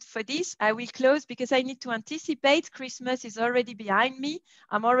 And for this, I will close because I need to anticipate. Christmas is already behind me.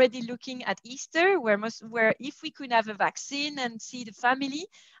 I'm already looking at Easter, where if we could have a vaccine and see the family,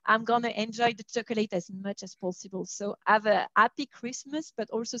 I'm going to enjoy the chocolate as much as possible. So have a happy Christmas, but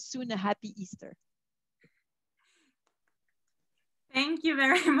also soon a happy Easter. Thank you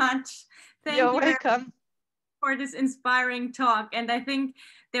very much. You're welcome for this inspiring talk. And I think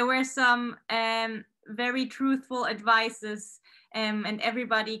there were some very truthful advices, and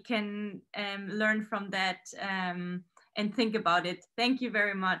everybody can learn from that and think about it. Thank you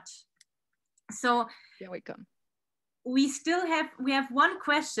very much. So you're welcome. We have one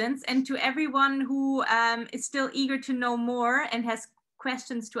question, and to everyone who is still eager to know more and has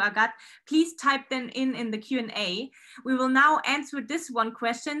questions to Agathe, please type them in the Q&A. We will now answer this one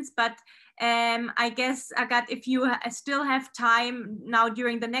questions, but I guess, Agathe, if you still have time now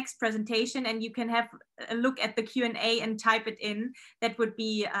during the next presentation and you can have a look at the Q&A and type it in, that would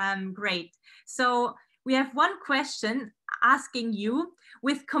be great. So we have one question asking you,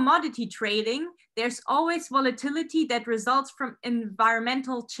 with commodity trading, there's always volatility that results from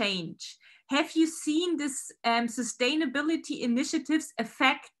environmental change. Have you seen this sustainability initiatives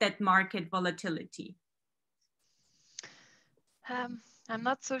affect that market volatility? I'm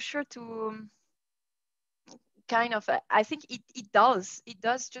not so sure to kind of, I think it does. It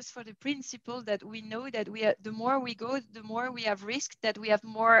does, just for the principle that we know that the more we go, the more we have risk, that we have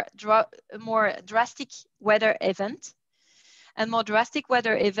more drastic weather event. And more drastic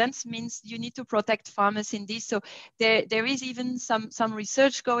weather events means you need to protect farmers in this. So there is even some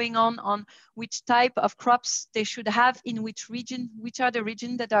research going on which type of crops they should have in which region, which are the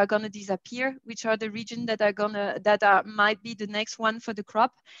regions that are going to disappear, which are the regions that might be the next one for the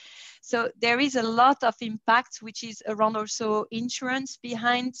crop. So there is a lot of impact, which is around also insurance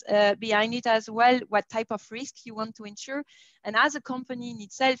behind it as well, what type of risk you want to insure. And as a company in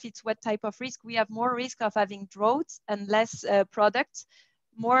itself, it's what type of risk. We have more risk of having droughts and less products,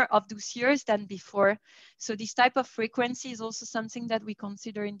 more of those years than before. So this type of frequency is also something that we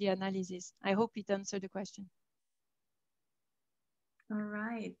consider in the analysis. I hope it answered the question. All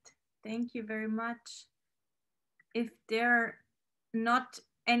right, thank you very much. If there are not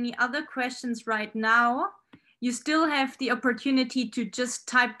any other questions right now, you still have the opportunity to just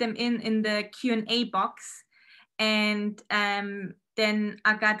type them in the Q&A box, and then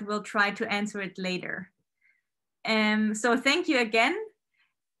Agathe will try to answer it later. So thank you again.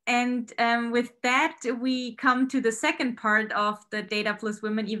 And with that, we come to the second part of the Data Plus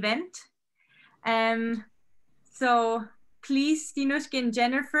Women event. So please, Dinushki and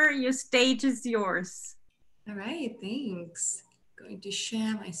Jennifer, your stage is yours. All right, thanks. Going to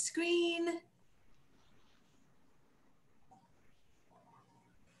share my screen.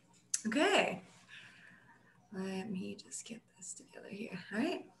 Okay, let me just get this together here. All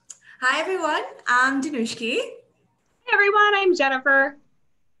right. Hi, everyone. I'm Dinushki. Hey, everyone. I'm Jennifer.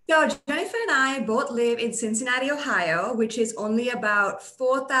 So Jennifer and I both live in Cincinnati, Ohio, which is only about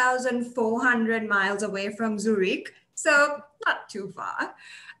 4,400 miles away from Zurich. So not too far.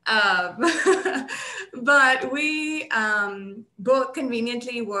 But we both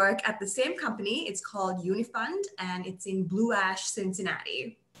conveniently work at the same company. It's called Unifund, and it's in Blue Ash,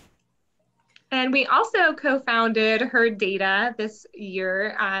 Cincinnati. And we also co-founded Her Data this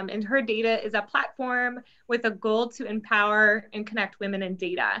year. And Her Data is a platform with a goal to empower and connect women in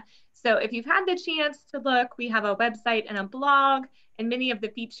data. So if you've had the chance to look, we have a website and a blog, and many of the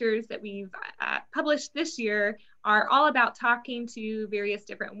features that we've published this year are all about talking to various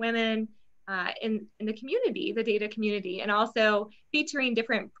different women in the community, the data community, and also featuring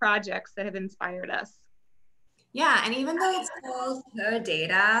different projects that have inspired us. Yeah, and even though it's called Her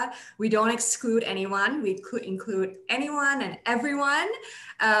Data, we don't exclude anyone. We could include anyone and everyone,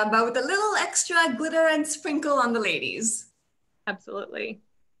 but with a little extra glitter and sprinkle on the ladies. Absolutely.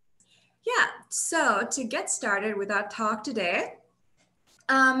 Yeah, so to get started with our talk today,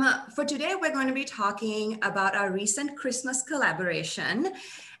 for today, we're going to be talking about our recent Christmas collaboration.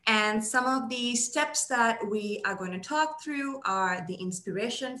 And some of the steps that we are going to talk through are the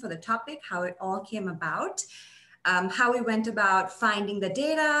inspiration for the topic, how it all came about, how we went about finding the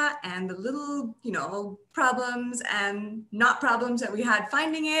data and the little, problems and not problems that we had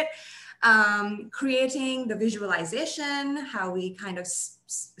finding it, creating the visualization, how we kind of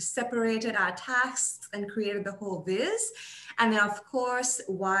separated our tasks and created the whole viz. And then of course,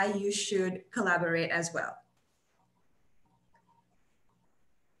 why you should collaborate as well.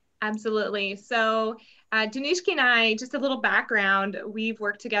 Absolutely. So Dinushki and I, just a little background, we've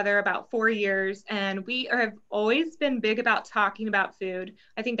worked together about 4 years, and we have always been big about talking about food.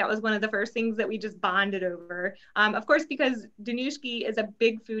 I think that was one of the first things that we just bonded over. Of course, because Dinushki is a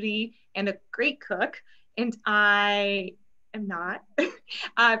big foodie and a great cook, and I am not.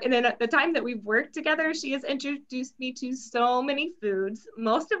 And then at the time that we've worked together, she has introduced me to so many foods,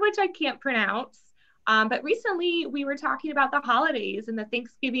 most of which I can't pronounce. But recently we were talking about the holidays and the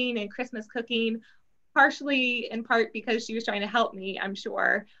Thanksgiving and Christmas cooking, partially in part because she was trying to help me, I'm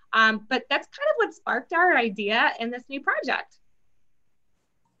sure. But that's kind of what sparked our idea in this new project.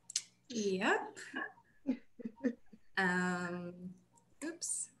 Yep.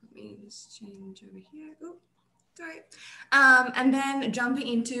 Oops, let me just change over here. Oops. Sorry. And then jumping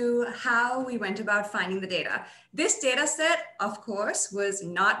into how we went about finding the data. This data set, of course, was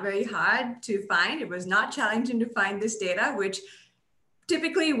not very hard to find. It was not challenging to find this data, which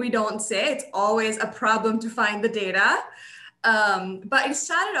typically we don't say. It's always a problem to find the data. But it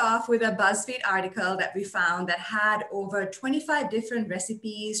started off with a BuzzFeed article that we found that had over 25 different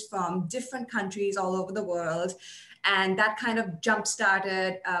recipes from different countries all over the world. And that kind of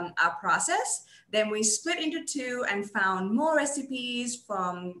jump-started our process. Then we split into two and found more recipes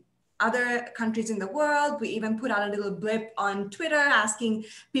from other countries in the world. We even put out a little blip on Twitter asking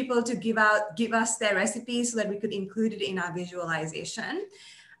people to give us their recipes so that we could include it in our visualization.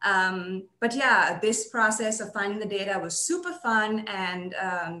 But yeah, this process of finding the data was super fun, and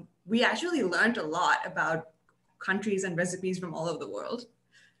we actually learned a lot about countries and recipes from all over the world.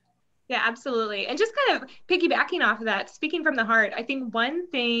 Yeah, absolutely. And just kind of piggybacking off of that, speaking from the heart, I think one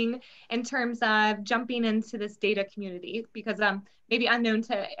thing in terms of jumping into this data community, because maybe unknown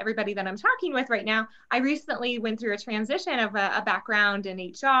to everybody that I'm talking with right now, I recently went through a transition of a background in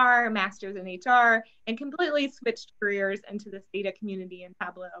HR, a master's in HR, and completely switched careers into this data community in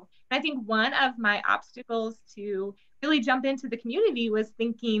Tableau. And I think one of my obstacles to really jump into the community was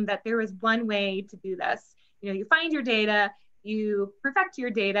thinking that there was one way to do this. You know, you find your data, you perfect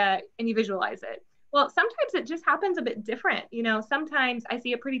your data, and you visualize it. Well, sometimes it just happens a bit different. You know, sometimes I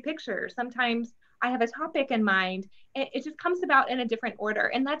see a pretty picture. Sometimes I have a topic in mind. It just comes about in a different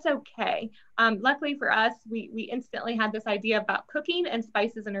order, and that's okay. Luckily for us, we instantly had this idea about cooking and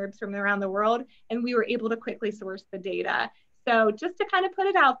spices and herbs from around the world, and we were able to quickly source the data. So just to kind of put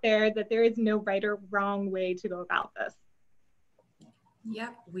it out there that there is no right or wrong way to go about this.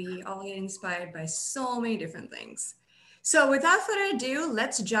 Yep, we all get inspired by so many different things. So without further ado,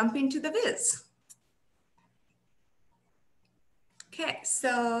 let's jump into the viz. Okay,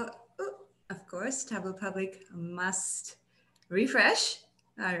 so of course, Tableau Public must refresh.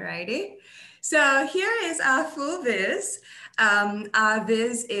 Alrighty. So here is our full viz. Our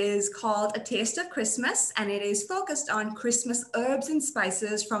viz is called A Taste of Christmas, and it is focused on Christmas herbs and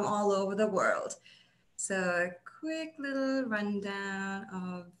spices from all over the world. So a quick little rundown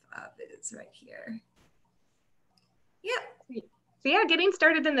of our viz right here. Yep. So yeah, getting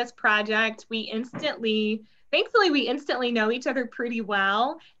started in this project, thankfully, we instantly know each other pretty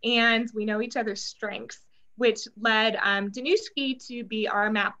well, and we know each other's strengths, which led Dinushki to be our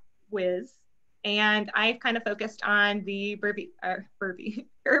map whiz. And I've kind of focused on the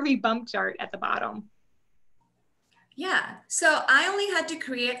curvy bump chart at the bottom. Yeah, so I only had to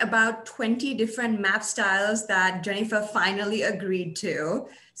create about 20 different map styles that Jennifer finally agreed to.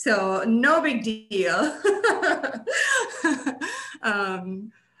 So no big deal.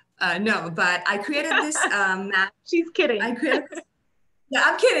 No, but I created this map. She's kidding. Yeah,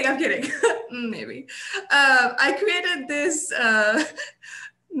 I'm kidding. Maybe. I created this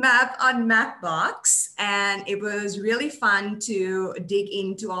map on Mapbox, and it was really fun to dig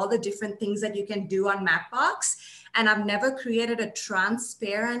into all the different things that you can do on Mapbox. And I've never created a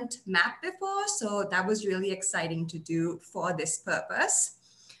transparent map before, so that was really exciting to do for this purpose.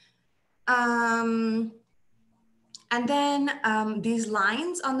 And then these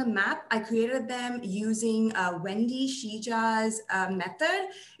lines on the map, I created them using Wendy Shija's method.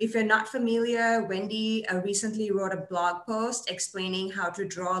 If you're not familiar, Wendy recently wrote a blog post explaining how to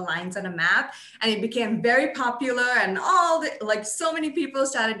draw lines on a map, and it became very popular, and so many people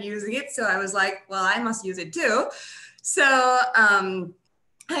started using it. So I was like, well, I must use it too. So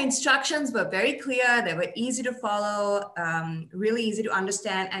her instructions were very clear. They were easy to follow, really easy to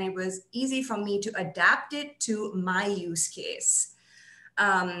understand, and it was easy for me to adapt it to my use case.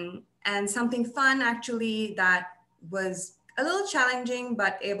 And something fun actually that was a little challenging,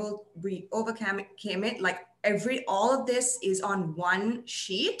 but we overcame it. Like all of this is on one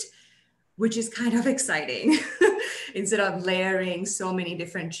sheet, which is kind of exciting instead of layering so many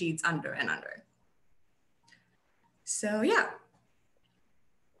different sheets under and under. So yeah.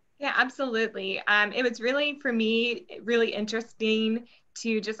 Yeah, absolutely. It was really, for me, really interesting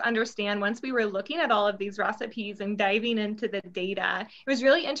to just understand once we were looking at all of these recipes and diving into the data. It was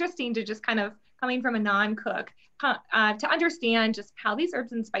really interesting to just kind of coming from a non-cook to understand just how these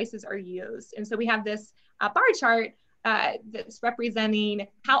herbs and spices are used. And so we have this bar chart that's representing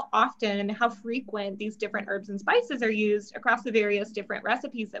how often and how frequent these different herbs and spices are used across the various different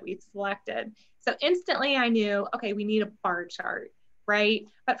recipes that we've selected. So instantly I knew, okay, we need a bar chart. Right.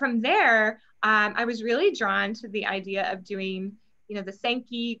 But from there, I was really drawn to the idea of doing, the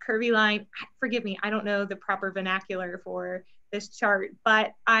Sankey curvy line. Forgive me, I don't know the proper vernacular for this chart,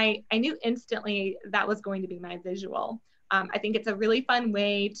 but I knew instantly that was going to be my visual. I think it's a really fun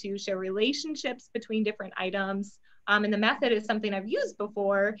way to show relationships between different items. And the method is something I've used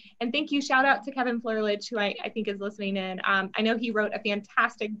before. And thank you, shout out to Kevin Flerlich, who I think is listening in. I know he wrote a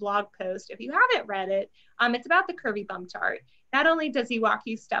fantastic blog post. If you haven't read it, it's about the curvy bump chart. Not only does he walk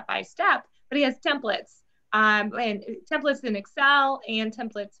you step by step, but he has templates, and templates in Excel and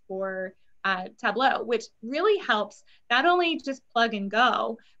templates for Tableau, which really helps not only just plug and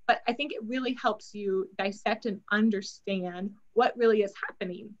go, but I think it really helps you dissect and understand what really is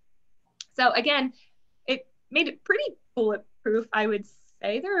happening. So again, it made it pretty bulletproof, I would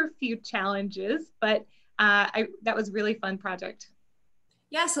say. There are a few challenges, but that was a really fun project.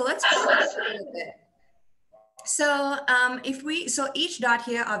 Yeah, so let's go back a little bit. So so each dot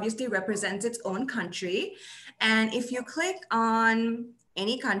here obviously represents its own country. And if you click on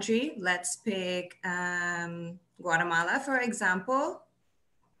any country, let's pick Guatemala, for example.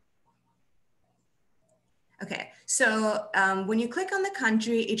 Okay, so when you click on the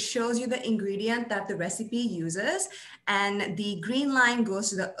country, it shows you the ingredient that the recipe uses, and the green line goes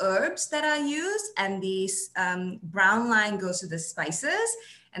to the herbs that are used, and the brown line goes to the spices.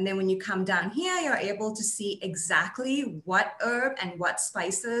 And then when you come down here, you're able to see exactly what herb and what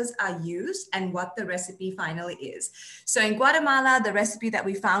spices are used and what the recipe finally is. So in Guatemala, the recipe that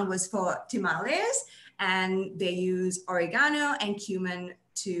we found was for tamales, and they use oregano and cumin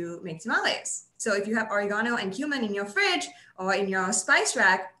to make tamales. So if you have oregano and cumin in your fridge or in your spice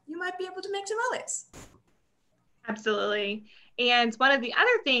rack, you might be able to make tamales. Absolutely. And one of the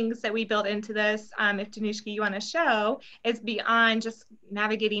other things that we built into this, if Dinushki, you want to show, is beyond just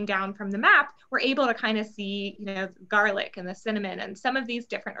navigating down from the map, we're able to kind of see, you know, garlic and the cinnamon and some of these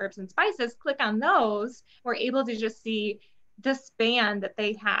different herbs and spices. Click on those, we're able to just see the span that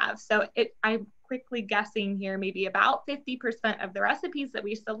they have. So I'm quickly guessing here, maybe about 50% of the recipes that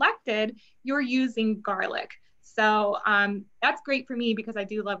we selected, you're using garlic. So that's great for me because I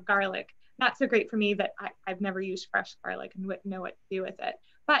do love garlic. Not so great for me that I've never used fresh garlic and wouldn't know what to do with it.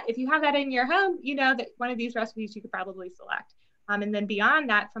 But if you have that in your home, you know that one of these recipes you could probably select. And then beyond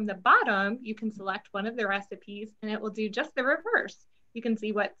that, from the bottom, you can select one of the recipes and it will do just the reverse. You can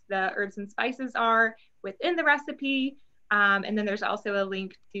see what the herbs and spices are within the recipe. And then there's also a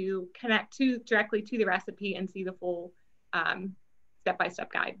link to connect directly to the recipe and see the full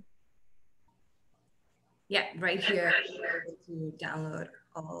step-by-step guide. Yeah, right here, you're able to download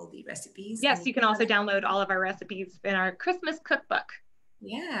all the recipes. Yes, you can also download all of our recipes in our Christmas cookbook.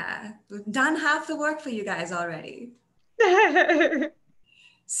 Yeah, we've done half the work for you guys already.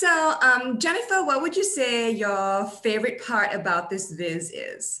 So Jennifer, what would you say your favorite part about this viz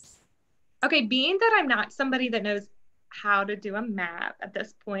is? Okay, being that I'm not somebody that knows how to do a map at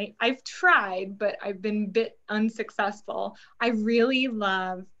this point, I've tried, but I've been a bit unsuccessful.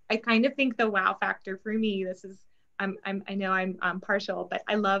 I kind of think the wow factor for me, this is, I know I'm partial, but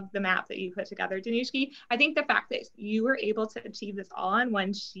I love the map that you put together, Dinushki. I think the fact that you were able to achieve this all on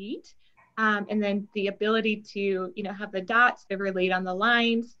one sheet, and then the ability to, you know, have the dots that relate on the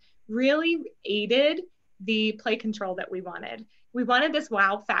lines really aided the play control that we wanted. We wanted this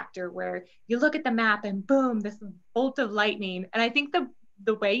wow factor where you look at the map and boom, this bolt of lightning. And I think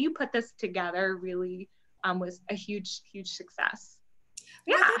the way you put this together really was a huge, huge success.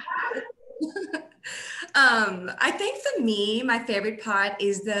 Yeah. I think for me, my favorite part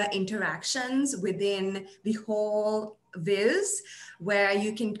is the interactions within the whole viz, where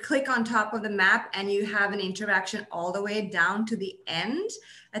you can click on top of the map and you have an interaction all the way down to the end.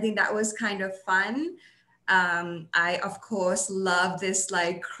 I think that was kind of fun. I, of course, love this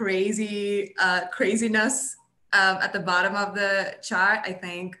like craziness at the bottom of the chart. I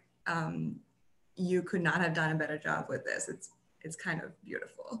think you could not have done a better job with this. It's kind of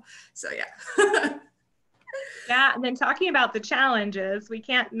beautiful. So yeah. Yeah, and then talking about the challenges, we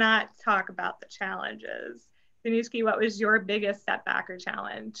can't not talk about the challenges. Dinushki, what was your biggest setback or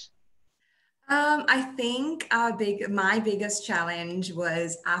challenge? I think my biggest challenge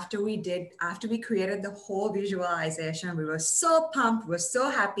was after we created the whole visualization, we were so pumped, we were so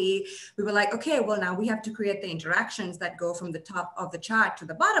happy. We were like, okay, well now we have to create the interactions that go from the top of the chart to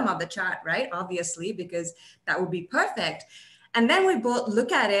the bottom of the chart, right? Obviously, because that would be perfect. And then we both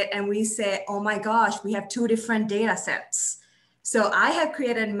look at it and we say, oh my gosh, we have two different data sets. So I have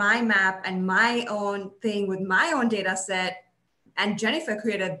created my map and my own thing with my own data set, and Jennifer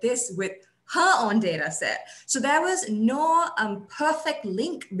created this with her own data set. So there was no perfect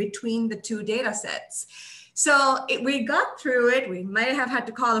link between the two data sets. So we got through it. We might have had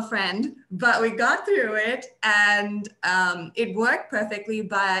to call a friend, but we got through it and it worked perfectly,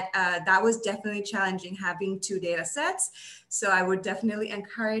 but that was definitely challenging having two data sets. So I would definitely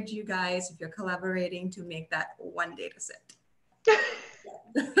encourage you guys, if you're collaborating, to make that one data set.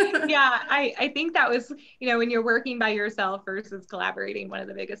 Yeah, I think that was, you know, when you're working by yourself versus collaborating, one of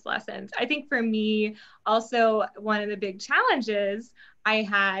the biggest lessons. I think for me, also one of the big challenges I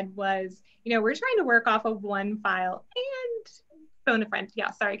had was, you know, we're trying to work off of one file and phone a friend.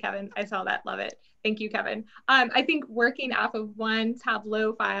 Yeah, sorry, Kevin. I saw that. Love it. Thank you, Kevin. I think working off of one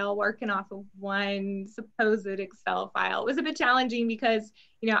Tableau file, working off of one supposed Excel file was a bit challenging because,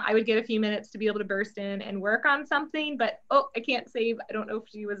 you know, I would get a few minutes to be able to burst in and work on something, but, oh, I can't save. I don't know if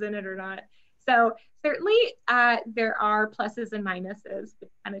she was in it or not. So certainly there are pluses and minuses,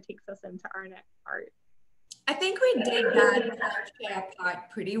 which kind of takes us into our next part. I think we did that share part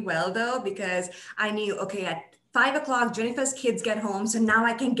pretty well though, because I knew, okay, at 5 o'clock, Jennifer's kids get home. So now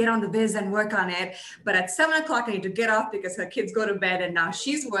I can get on the viz and work on it. But at 7 o'clock, I need to get off because her kids go to bed and now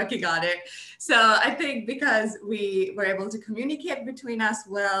she's working on it. So I think because we were able to communicate between us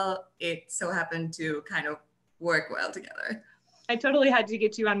well, it so happened to kind of work well together. I totally had to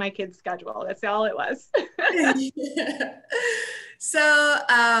get you on my kid's schedule. That's all it was. So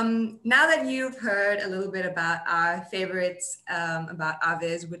now that you've heard a little bit about our favorites about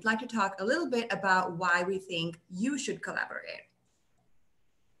Aviz, we'd like to talk a little bit about why we think you should collaborate.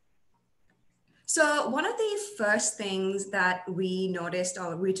 So one of the first things that we noticed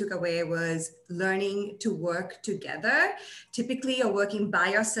or we took away was learning to work together. Typically, you're working by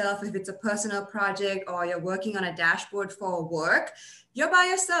yourself if it's a personal project, or you're working on a dashboard for work. You're by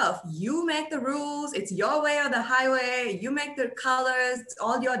yourself. You make the rules. It's your way or the highway. You make the colors. It's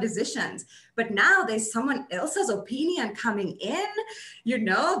all your decisions. But now there's someone else's opinion coming in. You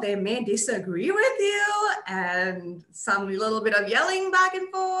know, they may disagree with you, and some little bit of yelling back and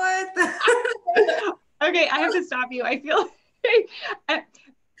forth. Okay, I have to stop you. I feel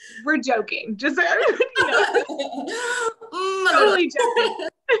we're joking. Just so everybody knows. Totally joking.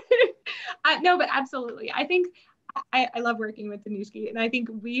 No, but absolutely. I think I love working with Dinushki, and I think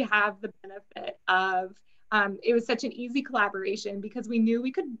we have the benefit of it was such an easy collaboration because we knew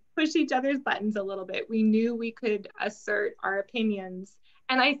we could push each other's buttons a little bit. We knew we could assert our opinions,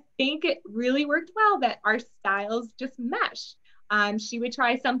 and I think it really worked well that our styles just meshed. She would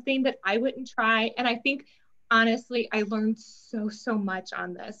try something that I wouldn't try, and I think honestly I learned so much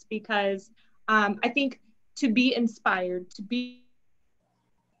on this because I think to be inspired, to be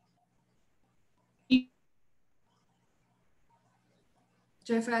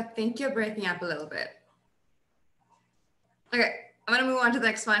Jennifer, I think you're breaking up a little bit. Okay, I'm gonna move on to the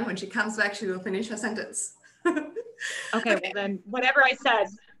next one. When she comes back, she will finish her sentence. Okay, well then, whatever I said,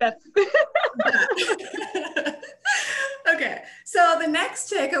 that's... Okay, so the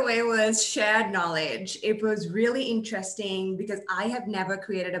next takeaway was shared knowledge. It was really interesting because I have never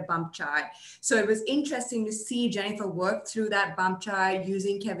created a bump chart. So it was interesting to see Jennifer work through that bump chart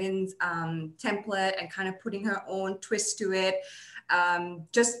using Kevin's template and kind of putting her own twist to it.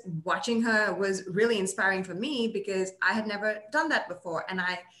 Just watching her was really inspiring for me because I had never done that before. And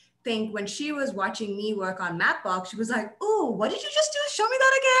I think when she was watching me work on Mapbox, she was like, oh, what did you just do? Show me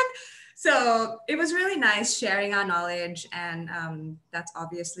that again. So it was really nice sharing our knowledge, and that's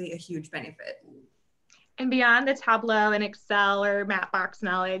obviously a huge benefit. And beyond the Tableau and Excel or Mapbox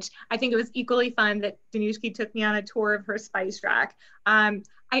knowledge, I think it was equally fun that Dinushki took me on a tour of her spice rack. I'm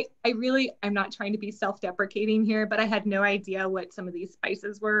not trying to be self-deprecating here, but I had no idea what some of these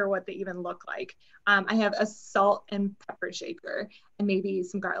spices were or what they even look like. I have a salt and pepper shaker and maybe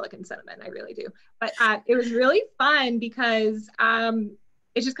some garlic and cinnamon, I really do. But it was really fun because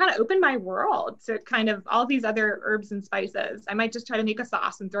it just kind of opened my world to kind of all these other herbs and spices. I might just try to make a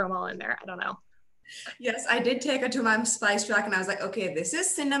sauce and throw them all in there. I don't know. Yes, I did take her to my spice rack and I was like, okay, this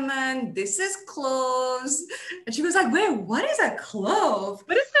is cinnamon, this is cloves. And she was like, wait, what is a clove?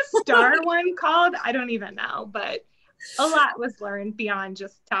 What is the star one called? I don't even know, but a lot was learned beyond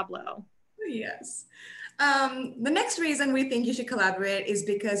just Tableau. Yes. The next reason we think you should collaborate is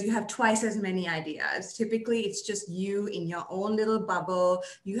because you have twice as many ideas. Typically, it's just you in your own little bubble.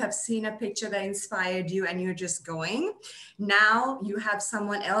 You have seen a picture that inspired you and you're just going. Now you have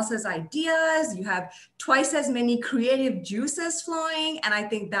someone else's ideas. You have twice as many creative juices flowing. And I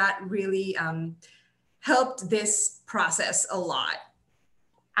think that really helped this process a lot.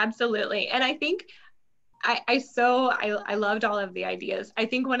 Absolutely. And I think I loved all of the ideas. I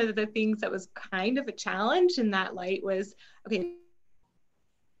think one of the things that was kind of a challenge in that light was, okay,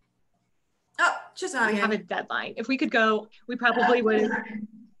 oh, just not we have a deadline. If we could go, we probably would.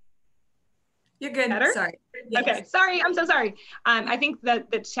 You're good. Better? Sorry. Yes. Okay, sorry. I'm so sorry. I think that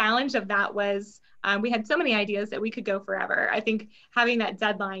the challenge of that was we had so many ideas that we could go forever. I think having that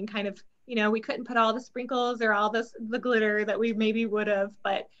deadline kind of, we couldn't put all the sprinkles or all the glitter that we maybe would have,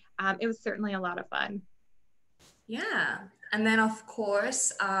 but it was certainly a lot of fun. Yeah. And then of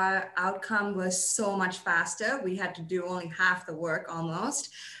course, our outcome was so much faster. We had to do only half the work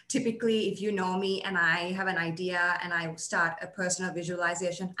almost. Typically, if you know me and I have an idea and I start a personal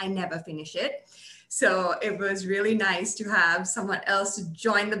visualization, I never finish it. So it was really nice to have someone else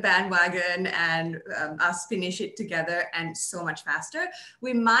join the bandwagon and us finish it together, and so much faster.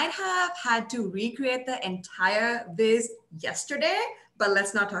 We might have had to recreate the entire viz yesterday, but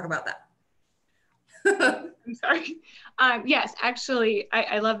let's not talk about that. I'm sorry. Yes, actually,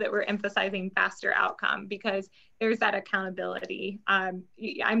 I love that we're emphasizing faster outcome because there's that accountability. I'm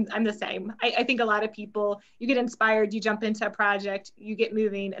the same. I think a lot of people, you get inspired, you jump into a project, you get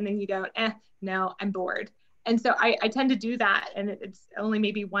moving, and then you go, no, I'm bored. And so I tend to do that, and it's only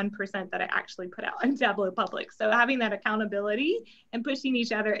maybe 1% that I actually put out on Tableau Public. So having that accountability and pushing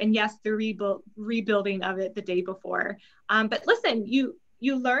each other, and yes, the rebuilding of it the day before. But listen, you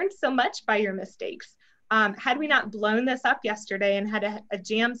learned so much by your mistakes. had we not blown this up yesterday and had a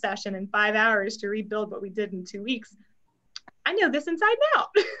jam session in 5 hours to rebuild what we did in 2 weeks, I know this inside and out.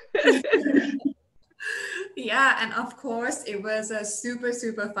 Yeah, and of course, it was a super,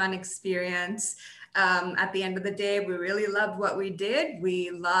 super fun experience. At the end of the day, we really loved what we did. We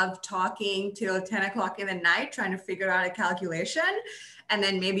loved talking till 10 o'clock in the night, trying to figure out a calculation. And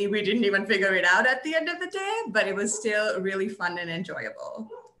then maybe we didn't even figure it out at the end of the day, but it was still really fun and enjoyable.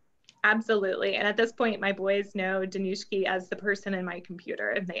 Absolutely. And at this point, my boys know Dinushki as the person in my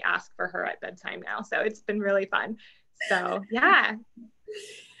computer, and they ask for her at bedtime now. So it's been really fun. So yeah.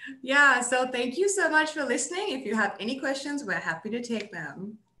 Yeah, so thank you so much for listening. If you have any questions, we're happy to take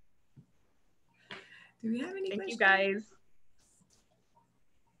them. Do we have any questions? Thank you, guys.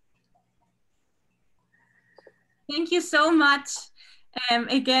 Thank you so much.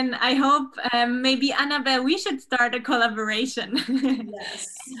 Again, I hope maybe Annabelle, we should start a collaboration.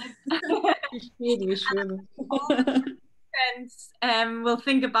 Yes. We should. Friends will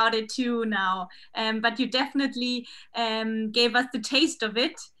think about it too now. But you definitely gave us the taste of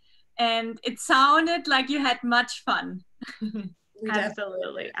it, and it sounded like you had much fun.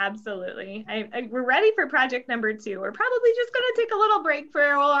 Absolutely. We're ready for project number 2. We're probably just going to take a little break for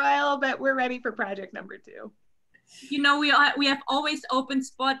a while, but we're ready for project number 2. You know, we have always open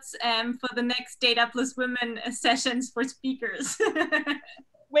spots for the next Data Plus Women sessions for speakers.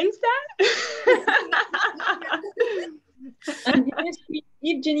 When's that? And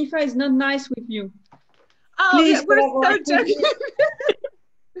if Jennifer is not nice with you, please, we're so joking.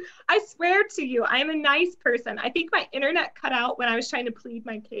 I swear to you, I'm a nice person. I think my internet cut out when I was trying to plead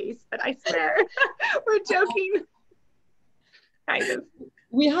my case, but I swear, we're joking. Kind of.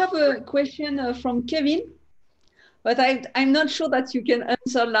 We have a question from Kevin, but I'm not sure that you can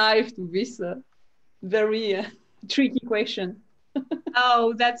answer live to this very tricky question.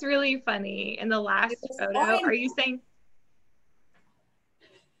 Oh, that's really funny. In the last photo, are you saying?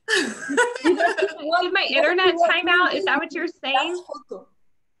 Did my internet time out? Is that what you're saying?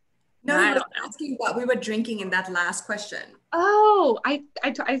 No, I was asking what we were drinking in that last question. Oh, I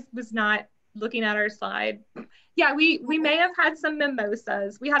was not looking at our slide. Yeah, we may have had some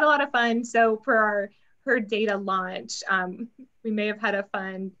mimosas. We had a lot of fun. So for her data launch, we may have had a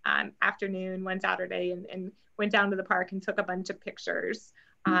fun afternoon one Saturday and went down to the park and took a bunch of pictures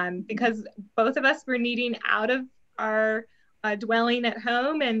because both of us were needing out of our dwelling at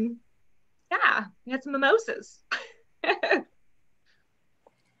home, and yeah, we had some mimosas.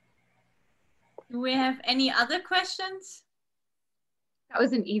 Do we have any other questions? That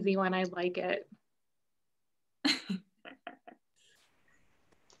was an easy one. I like it.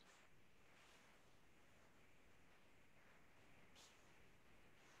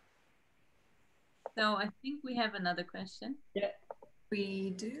 So I think we have another question. Yeah, we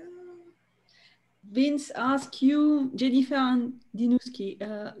do. Vince asks you, Jennifer and Dinushki,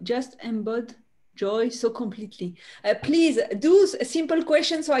 just embodied joy so completely. Please do a simple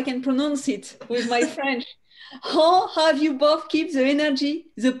question so I can pronounce it with my French. How have you both kept the energy,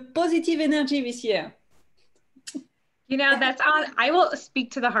 the positive energy this year? You know, I will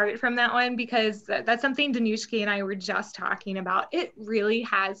speak to the heart from that one, because that's something Dinushki and I were just talking about. It really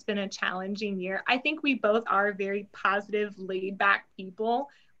has been a challenging year. I think we both are very positive, laid back people.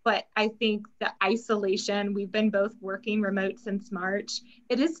 But I think the isolation, we've been both working remote since March.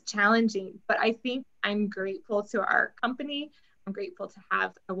 It is challenging, but I think I'm grateful to our company. I'm grateful to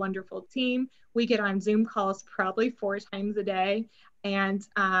have a wonderful team. We get on Zoom calls probably 4 times a day. And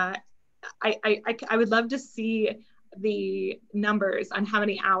I would love to see the numbers on how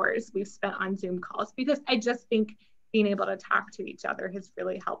many hours we've spent on Zoom calls, because I just think being able to talk to each other has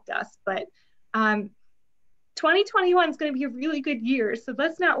really helped us. But 2021 is going to be a really good year, so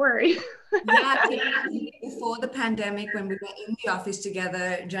let's not worry. Yeah, before the pandemic, when we were in the office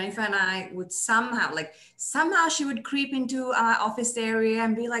together, Jennifer and I would somehow she would creep into our office area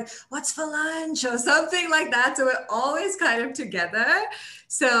and be like, "What's for lunch?" or something like that. So we're always kind of together.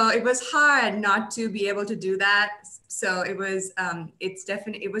 So it was hard not to be able to do that. So it was,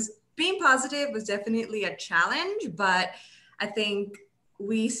 being positive was definitely a challenge, but I think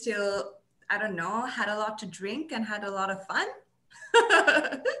we still, I don't know, had a lot to drink and had a lot of fun.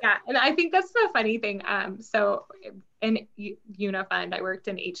 Yeah, and I think that's the funny thing. So in Unifund, I worked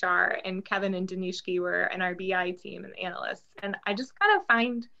in HR, and Kevin and Dinushki were in our BI team and analysts. And I just kind of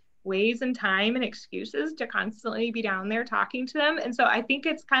find ways and time and excuses to constantly be down there talking to them. And so I think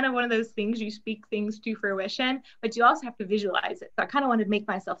it's kind of one of those things, you speak things to fruition, but you also have to visualize it. So I kind of wanted to make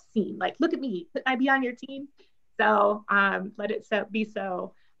myself seen, like, look at me, could I be on your team? So let it be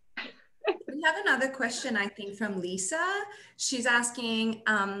so. We have another question, I think, from Lisa. She's asking,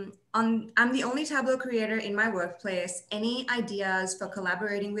 I'm the only Tableau creator in my workplace. Any ideas for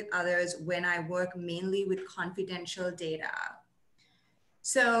collaborating with others when I work mainly with confidential data?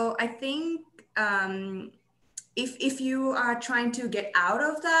 So I think if you are trying to get out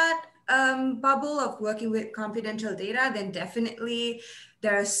of that bubble of working with confidential data, then definitely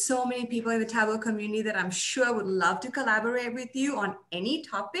there are so many people in the Tableau community that I'm sure would love to collaborate with you on any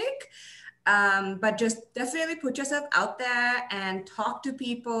topic. But just definitely put yourself out there and talk to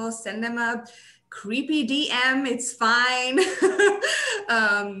people, send them a creepy DM, it's fine.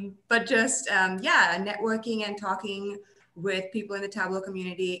 But just, yeah, networking and talking with people in the Tableau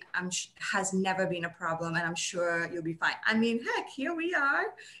community has never been a problem, and I'm sure you'll be fine. I mean, heck, here we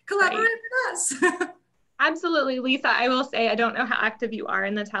are, collaborate with us. Absolutely, Lisa. I will say, I don't know how active you are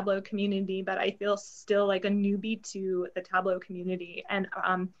in the Tableau community, but I feel still like a newbie to the Tableau community. And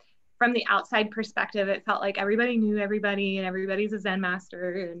from the outside perspective, it felt like everybody knew everybody and everybody's a Zen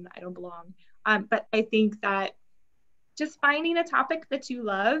master and I don't belong. But I think that just finding a topic that you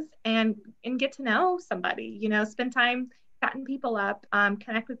love and get to know somebody, you know, spend time chatting people up,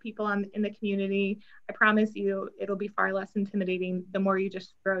 connect with people in the community. I promise you, it'll be far less intimidating the more you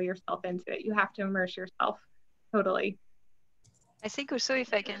just throw yourself into it. You have to immerse yourself totally. I think also,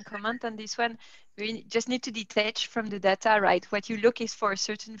 if I can comment on this one, we just need to detach from the data, right? What you look is for a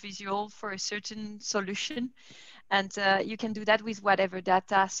certain visual, for a certain solution. And you can do that with whatever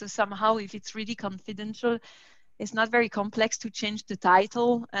data. So somehow, if it's really confidential, it's not very complex to change the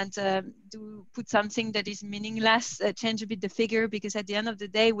title and to put something that is meaningless, change a bit the figure, because at the end of the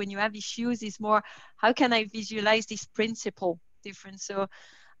day, when you have issues, it's more, how can I visualize this principle different? So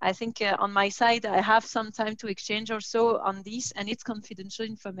I think on my side, I have some time to exchange or so on this, and it's confidential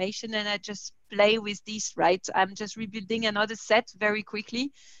information, and I just play with this, right? I'm just rebuilding another set very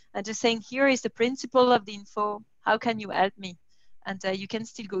quickly and just saying, here is the principle of the info. How can you help me? And you can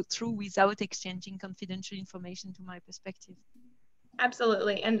still go through without exchanging confidential information, to my perspective.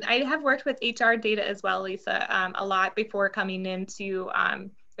 Absolutely. And I have worked with HR data as well, Lisa, a lot before coming into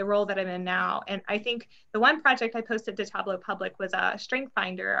the role that I'm in now. And I think the one project I posted to Tableau Public was a Strength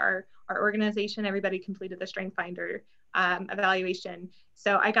Finder. Our organization, everybody completed the Strength Finder evaluation.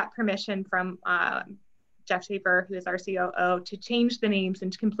 So I got permission from Jeff Schaefer, who is our COO, to change the names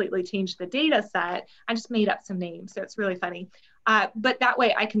and to completely change the data set. I just made up some names, so it's really funny. But that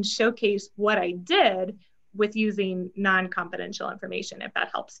way I can showcase what I did with using non-confidential information, if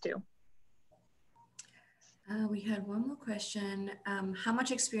that helps too. We had one more question. How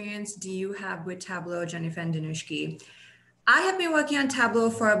much experience do you have with Tableau, Jennifer and Dinushki? I have been working on Tableau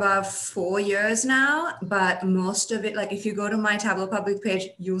for about 4 years now, but most of it, like if you go to my Tableau public page,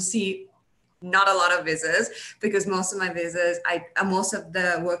 you'll see not a lot of visits, because most of my visits, most of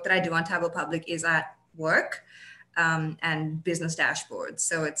the work that I do on Tableau public is at work and business dashboards.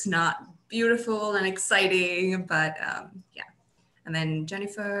 So it's not beautiful and exciting, but yeah. And then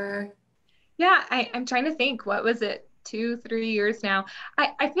Jennifer. Yeah, I'm trying to think, what was it, 2-3 years now?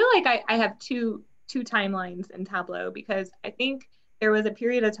 I feel like I have two timelines in Tableau, because I think there was a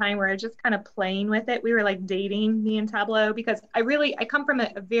period of time where I was just kind of playing with it. We were like dating, me and Tableau, because I come from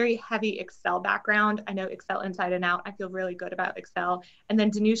a very heavy Excel background. I know Excel inside and out. I feel really good about Excel. And then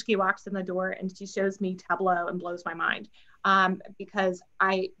Dinushki walks in the door and she shows me Tableau and blows my mind, because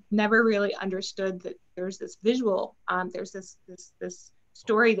I never really understood that there's this visual, there's this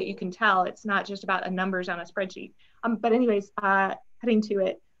story that you can tell. It's not just about the numbers on a spreadsheet. But anyways, cutting to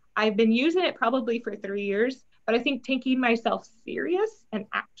it, I've been using it probably for 3 years, but I think taking myself serious and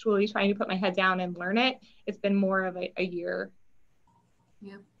actually trying to put my head down and learn it, it's been more of a year.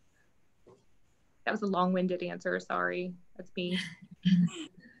 Yeah. That was a long-winded answer, sorry, that's me.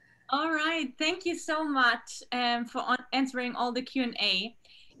 All right, thank you so much for answering all the Q&A.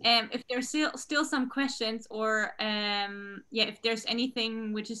 If there's still some questions, or yeah, if there's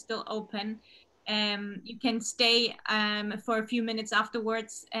anything which is still open, you can stay for a few minutes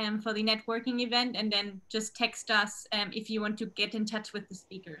afterwards for the networking event, and then just text us if you want to get in touch with the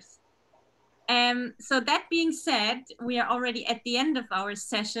speakers. So that being said, we are already at the end of our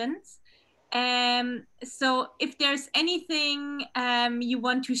sessions. So if there's anything you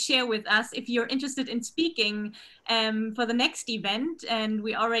want to share with us, if you're interested in speaking for the next event, and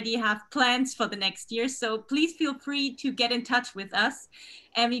we already have plans for the next year, so please feel free to get in touch with us.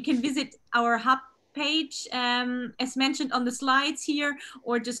 You can visit our hub page as mentioned on the slides here,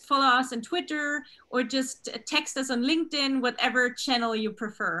 or just follow us on Twitter, or just text us on LinkedIn, whatever channel you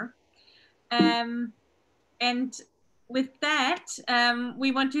prefer. And with that,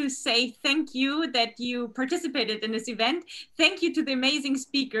 we want to say thank you that you participated in this event. Thank you to the amazing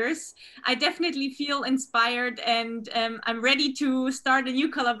speakers. I definitely feel inspired, and I'm ready to start a new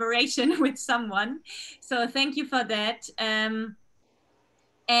collaboration with someone. So thank you for that. And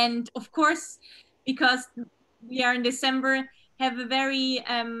of course, because we are in December, have a very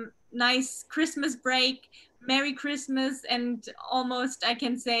nice Christmas break. Merry Christmas, and almost, I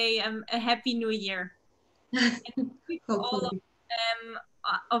can say, a Happy New Year. All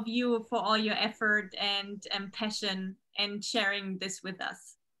of you for all your effort and passion and sharing this with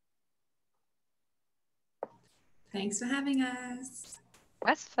us. Thanks for having us. It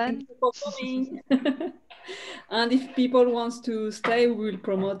was fun. Thank you for coming. And if people want to stay, we will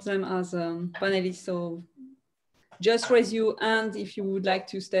promote them as panelists. So just raise your hand if you would like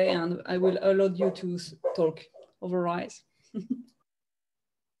to stay, and I will allow you to talk. Otherwise.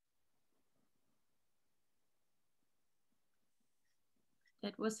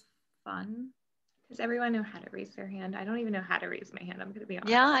 That was fun. Does everyone know how to raise their hand? I don't even know how to raise my hand. I'm going to be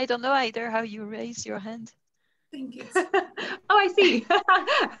honest. Yeah, I don't know either how you raise your hand. I think it's... Oh, I see.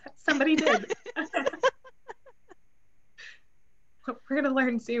 Somebody did. We're going to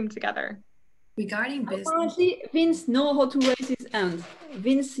learn Zoom together. Regarding business. Apparently, Vince knows how to raise his hand.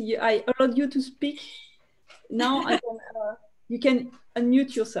 Vince, I allowed you to speak. Now you can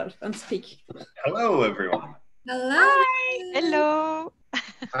unmute yourself and speak. Hello, everyone. Hello. Hi. Hello.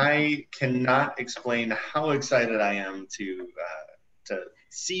 I cannot explain how excited I am to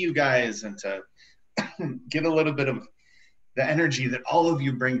see you guys and to get a little bit of the energy that all of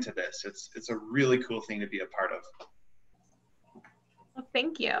you bring to this. It's a really cool thing to be a part of. Well,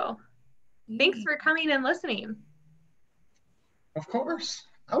 thank you. Thanks for coming and listening. Of course.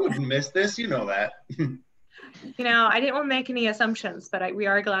 I wouldn't miss this. You know that. You know, I didn't want to make any assumptions, but we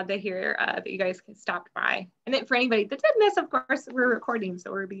are glad to hear that you guys stopped by. And then for anybody that did miss, of course, we're recording, so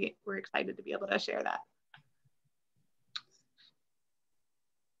we're excited to be able to share that.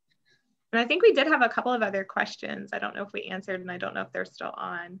 And I think we did have a couple of other questions. I don't know if we answered, and I don't know if they're still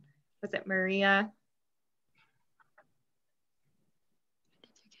on. Was it Maria?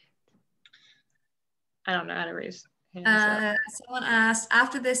 I don't know how to raise hands. Someone asked,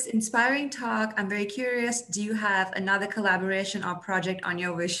 after this inspiring talk, I'm very curious, do you have another collaboration or project on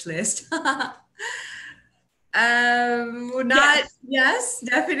your wish list? Yes,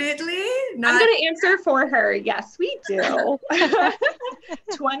 definitely. I'm going to answer for her. Yes, we do.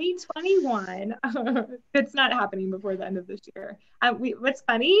 2021. It's not happening before the end of this year. What's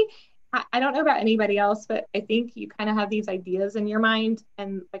funny, I don't know about anybody else, but I think you kind of have these ideas in your mind.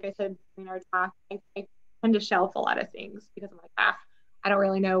 And like I said in our talk, I tend to shelf a lot of things because I'm like, I don't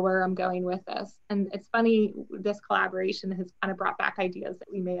really know where I'm going with this. And it's funny, this collaboration has kind of brought back ideas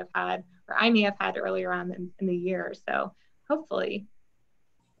that we may have had, or I may have had earlier on in the year. So hopefully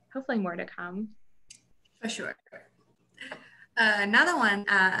more to come. For sure. Another one,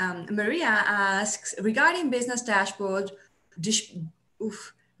 Maria asks, regarding business dashboards,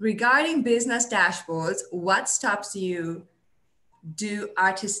 what stops you do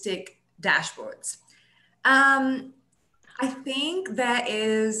artistic dashboards? I think there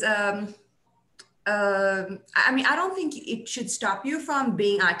is, I mean, I don't think it should stop you from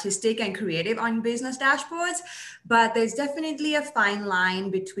being artistic and creative on business dashboards, but there's definitely a fine line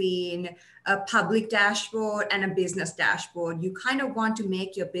between a public dashboard and a business dashboard. You kind of want to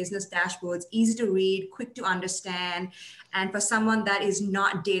make your business dashboards easy to read, quick to understand, and for someone that is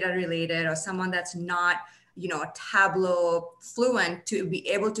not data related or someone that's not, you know, Tableau fluent, to be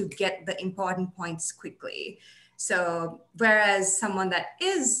able to get the important points quickly. So whereas someone that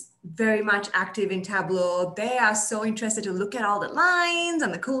is very much active in Tableau, they are so interested to look at all the lines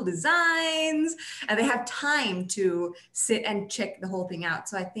and the cool designs, and they have time to sit and check the whole thing out.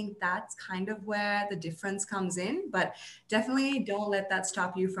 So I think that's kind of where the difference comes in, but definitely don't let that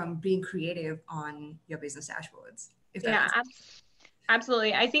stop you from being creative on your business dashboards. Yeah,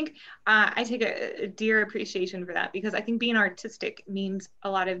 absolutely. I think I take a dear appreciation for that, because I think being artistic means a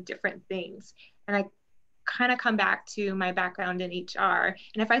lot of different things. And I kind of come back to my background in HR.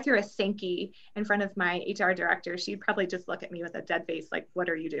 And if I threw a Sankey in front of my HR director, she'd probably just look at me with a dead face, like, what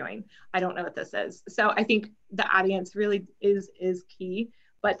are you doing? I don't know what this is. So I think the audience really is key.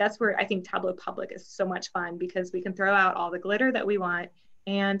 But that's where I think Tableau Public is so much fun, because we can throw out all the glitter that we want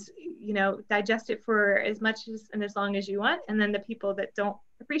and, you know, digest it for as much as and as long as you want. And then the people that don't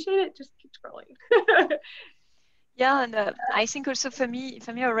appreciate it, just keep scrolling. Yeah, and I think also for me,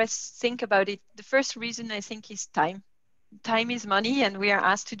 I always think about it. The first reason I think is time. Time is money, and we are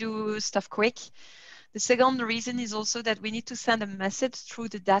asked to do stuff quick. The second reason is also that we need to send a message through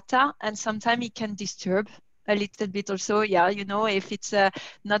the data, and sometimes it can disturb a little bit also. Yeah, you know, if it's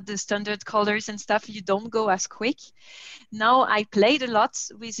not the standard colors and stuff, you don't go as quick. Now I played a lot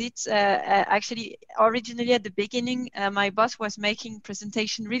with it. Actually, originally at the beginning, my boss was making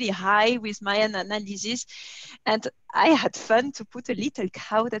presentation really high with my analysis, and I had fun to put a little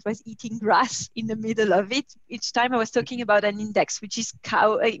cow that was eating grass in the middle of it. Each time I was talking about an index, which is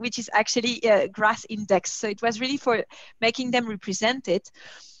which is actually a grass index. So it was really for making them represent it.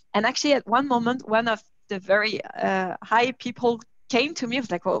 And actually, at one moment, one of the very high people came to me. I was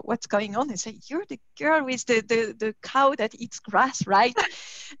like, well, what's going on? They said, you're the girl with the cow that eats grass, right?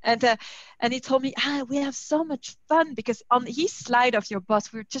 And he told me, we have so much fun because on his slide of your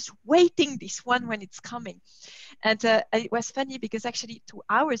boss, we're just waiting this one when it's coming. And it was funny because actually 2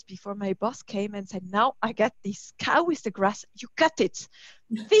 hours before my boss came and said, now I got this cow with the grass, you cut it.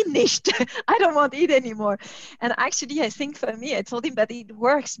 Finished. I don't want it anymore. And actually, I think for me, I told him that it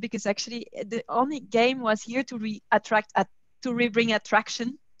works because actually the only game was here to bring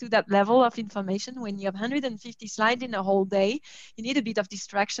attraction to that level of information. When you have 150 slides in a whole day, you need a bit of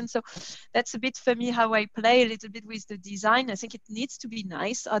distraction. So that's a bit for me how I play a little bit with the design. I think it needs to be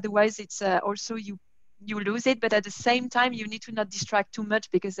nice. Otherwise, it's also you lose it, but at the same time, you need to not distract too much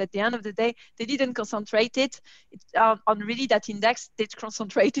because at the end of the day, they didn't concentrate it on really that index. They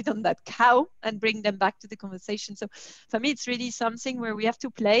concentrated on that cow and bring them back to the conversation. So for me, it's really something where we have to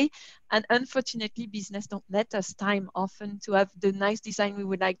play. And unfortunately, business don't let us time often to have the nice design we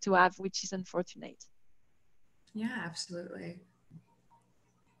would like to have, which is unfortunate. Yeah, absolutely.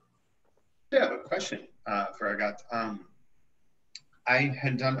 I have a question for Agathe. I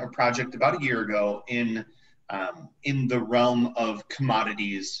had done a project about a year ago in the realm of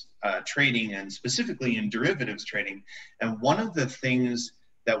commodities trading, and specifically in derivatives trading. And one of the things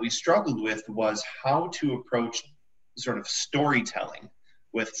that we struggled with was how to approach sort of storytelling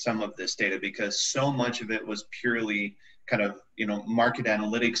with some of this data, because so much of it was purely kind of, you know, market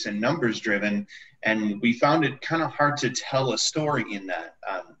analytics and numbers driven. And we found it kind of hard to tell a story in that.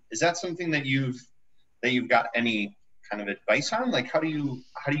 Is that something that you've got any kind of advice on? Like, how do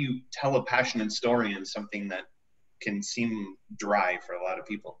you tell a passionate story in something that can seem dry for a lot of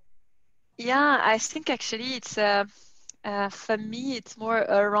people? Yeah, I think actually it's for me, it's more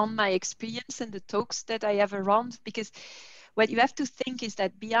around my experience and the talks that I have around, because what you have to think is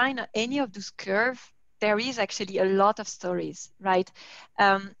that behind any of those curves, there is actually a lot of stories, right?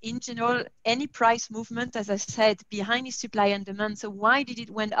 In general, any price movement, as I said, behind is supply and demand. So why did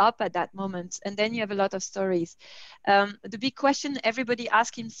it went up at that moment? And then you have a lot of stories. The big question everybody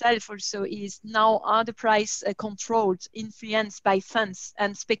asks himself also is, now are the price controlled, influenced by funds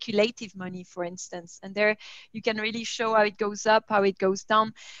and speculative money, for instance? And there you can really show how it goes up, how it goes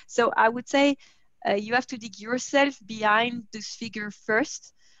down. So I would say you have to dig yourself behind this figure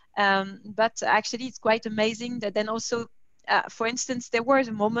first. But actually, it's quite amazing that then also, for instance, there were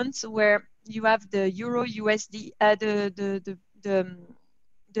moments where you have the Euro USD,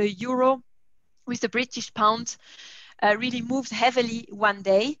 the Euro with the British pound really moved heavily one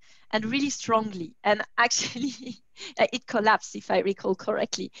day and really strongly. And actually, it collapsed, if I recall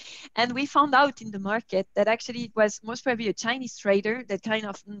correctly. And we found out in the market that actually it was most probably a Chinese trader that kind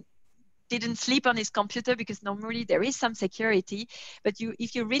of didn't sleep on his computer, because normally there is some security, but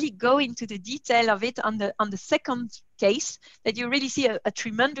if you really go into the detail of it on the second case, that you really see a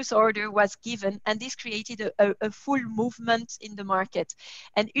tremendous order was given, and this created a full movement in the market.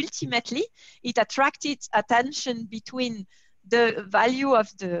 And ultimately, it attracted attention between the value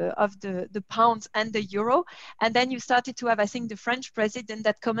of the pound and the euro. And then you started to have, I think, the French president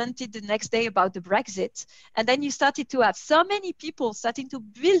that commented the next day about the Brexit. And then you started to have so many people starting to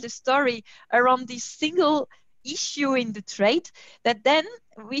build a story around this single issue in the trade, that then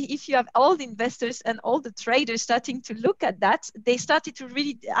if you have all the investors and all the traders starting to look at that, they started to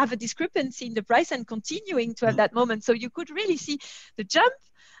really have a discrepancy in the price and continuing to have that moment. So you could really see the jump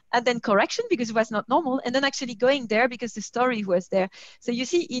and then correction because it was not normal, and then actually going there because the story was there. So you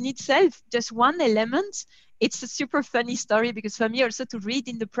see, in itself, just one element, it's a super funny story, because for me also to read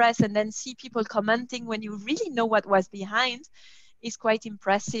in the press and then see people commenting when you really know what was behind is quite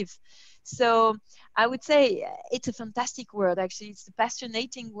impressive. So I would say it's a fantastic word, actually. It's a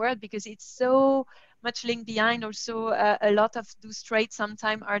fascinating word because it's so much linked behind. Also, a lot of those trades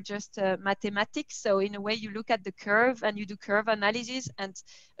sometimes are just mathematics. So in a way, you look at the curve and you do curve analysis, and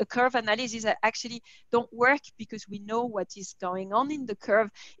a curve analysis actually don't work because we know what is going on in the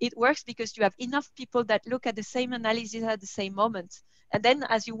curve. It works because you have enough people that look at the same analysis at the same moment. And then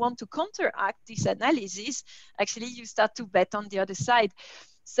as you want to counteract this analysis, actually you start to bet on the other side.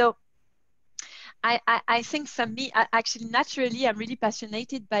 So I think for me, actually, naturally, I'm really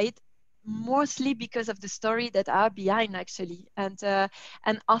passionate by it. mostly because of the story that are behind actually. And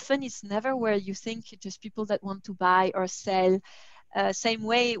often it's never where you think just people that want to buy or sell. Same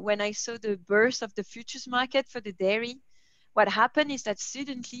way when I saw the birth of the futures market for the dairy, what happened is that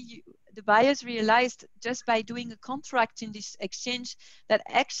suddenly the buyers realized just by doing a contract in this exchange that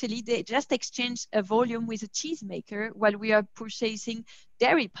actually they just exchanged a volume with a cheesemaker while we are purchasing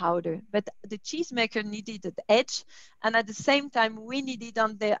dairy powder. But the cheesemaker needed an edge, and at the same time we needed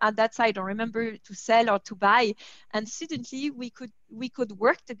on that side, or remember, to sell or to buy. And suddenly we could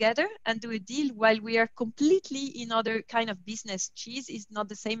work together and do a deal while we are completely in other kind of business. Cheese is not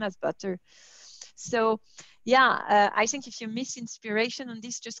the same as butter. So yeah, I think if you miss inspiration on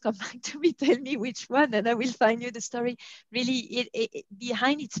this, just come back to me, tell me which one, and I will find you the story. Really,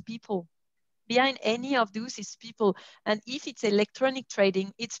 behind it's people. Behind any of those is people. And if it's electronic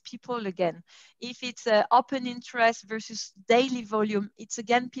trading, it's people again. If it's open interest versus daily volume, it's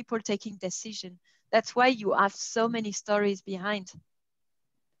again people taking decision. That's why you have so many stories behind.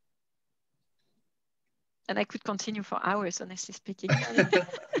 And I could continue for hours, honestly speaking.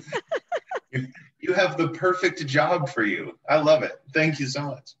 You have the perfect job for you. I love it. Thank you so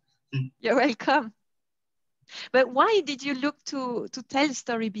much. You're welcome. But why did you look to tell the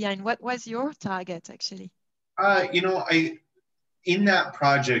story behind? What was your target actually? You know, in that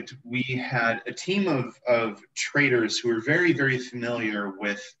project, we had a team of traders who were very, very familiar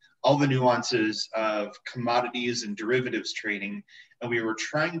with all the nuances of commodities and derivatives trading. And we were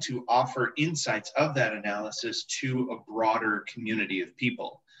trying to offer insights of that analysis to a broader community of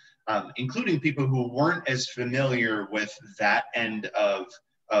people, including people who weren't as familiar with that end of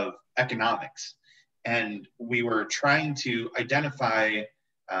economics. And we were trying to identify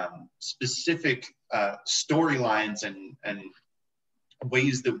specific storylines and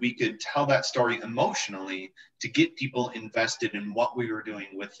ways that we could tell that story emotionally to get people invested in what we were doing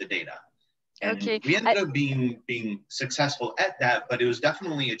with the data. And we ended up being successful at that, but it was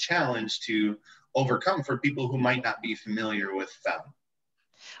definitely a challenge to overcome for people who might not be familiar with them.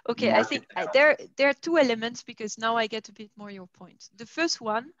 Okay, I think there are two elements, because now I get a bit more your point. The first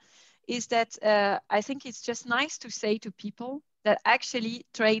one is that I think it's just nice to say to people that actually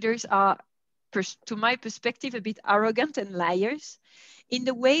traders are, to my perspective, a bit arrogant and liars in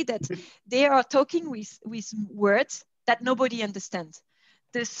the way that they are talking with words that nobody understands.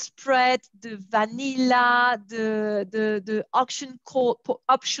 The spread, the vanilla, the auction call,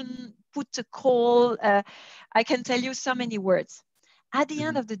 option put a call. I can tell you so many words. At the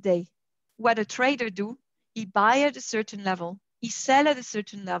end of the day, what a trader do, he buy at a certain level, he sell at a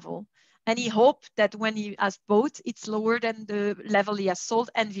certain level, and he hope that when he has bought, it's lower than the level he has sold,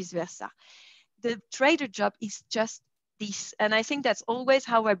 and vice versa. The trader job is just this. And I think that's always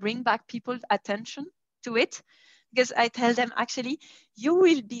how I bring back people's attention to it, because I tell them, actually, you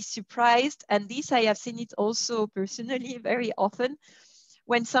will be surprised. And this, I have seen it also personally very often,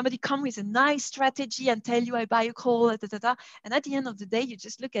 when somebody come with a nice strategy and tell you, I buy a call, and at the end of the day, you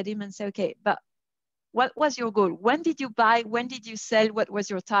just look at him and say, okay, but what was your goal? When did you buy? When did you sell? What was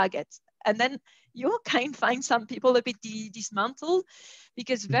your target? And then you can find some people a bit dismantled,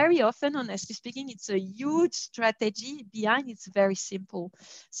 because very often, honestly speaking, it's a huge strategy behind. It's very simple.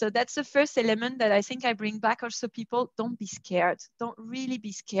 So that's the first element that I think I bring back. Also, people, don't be scared. Don't really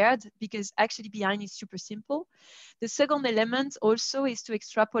be scared, because actually behind is super simple. The second element also is to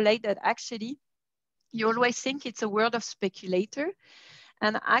extrapolate that actually you always think it's a world of speculator.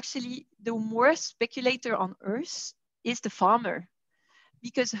 And actually the worst speculator on earth is the farmer.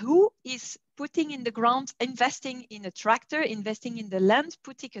 Because who is putting in the ground, investing in a tractor, investing in the land,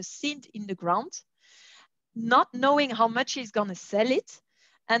 putting a seed in the ground, not knowing how much he's going to sell it,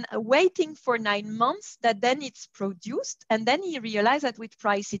 and waiting for 9 months that then it's produced, and then he realized at which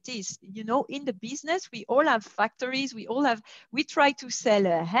price it is. You know, in the business, we all have factories, we try to sell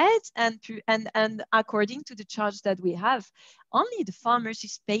ahead and according to the charge that we have. Only the farmers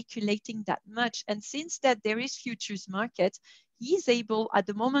is speculating that much. And since that there is futures market, he's able, at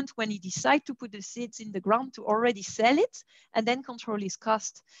the moment when he decides to put the seeds in the ground, to already sell it and then control his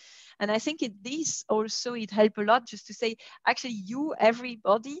cost. And I think this also, it helped a lot just to say, actually,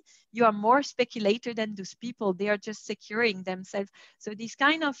 everybody, you are more speculator than those people. They are just securing themselves. So this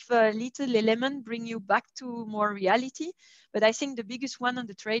kind of little element bring you back to more reality. But I think the biggest one on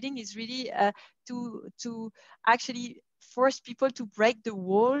the trading is really to actually force people to break the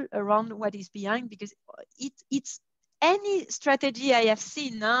wall around what is behind, because it's any strategy I have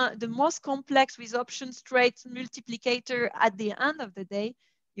seen, the most complex with options, trades, multiplicator, at the end of the day,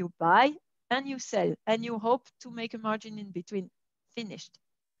 you buy and you sell and you hope to make a margin in between. Finished.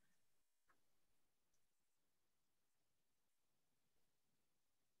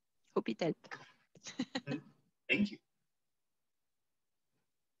 Hope it helped. Thank you.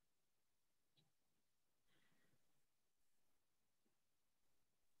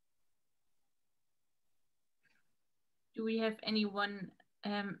 Do we have anyone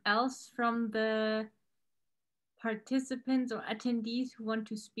else from the participants or attendees who want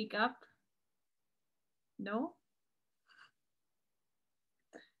to speak up? No?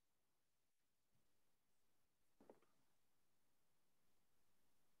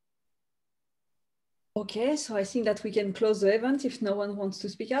 Okay, so I think that we can close the event if no one wants to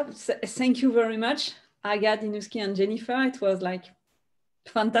speak up. Thank you very much, Agathe, Dinushki, and Jennifer. It was like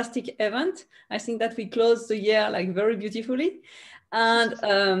fantastic event. I think that we closed the year like very beautifully.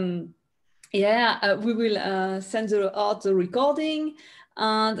 And yeah, we will send out the recording,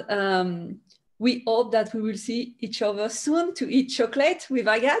 and we hope that we will see each other soon to eat chocolate with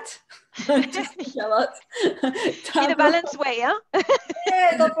Agathe. To speak about in a balanced way, huh?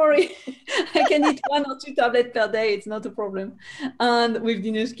 Yeah, don't worry. I can eat 1 or 2 tablets per day. It's not a problem. And with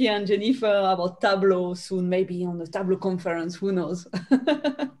Dinushki and Jennifer about Tableau soon, maybe on the Tableau conference, who knows?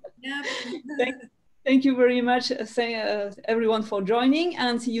 Yeah. Thank you very much, everyone, for joining,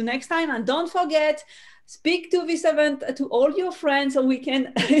 and see you next time. And don't forget, speak to this event to all your friends so we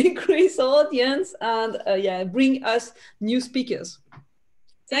can increase our audience and yeah, bring us new speakers.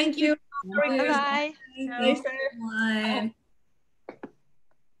 Thank you. Bye-bye. Thank you, everyone.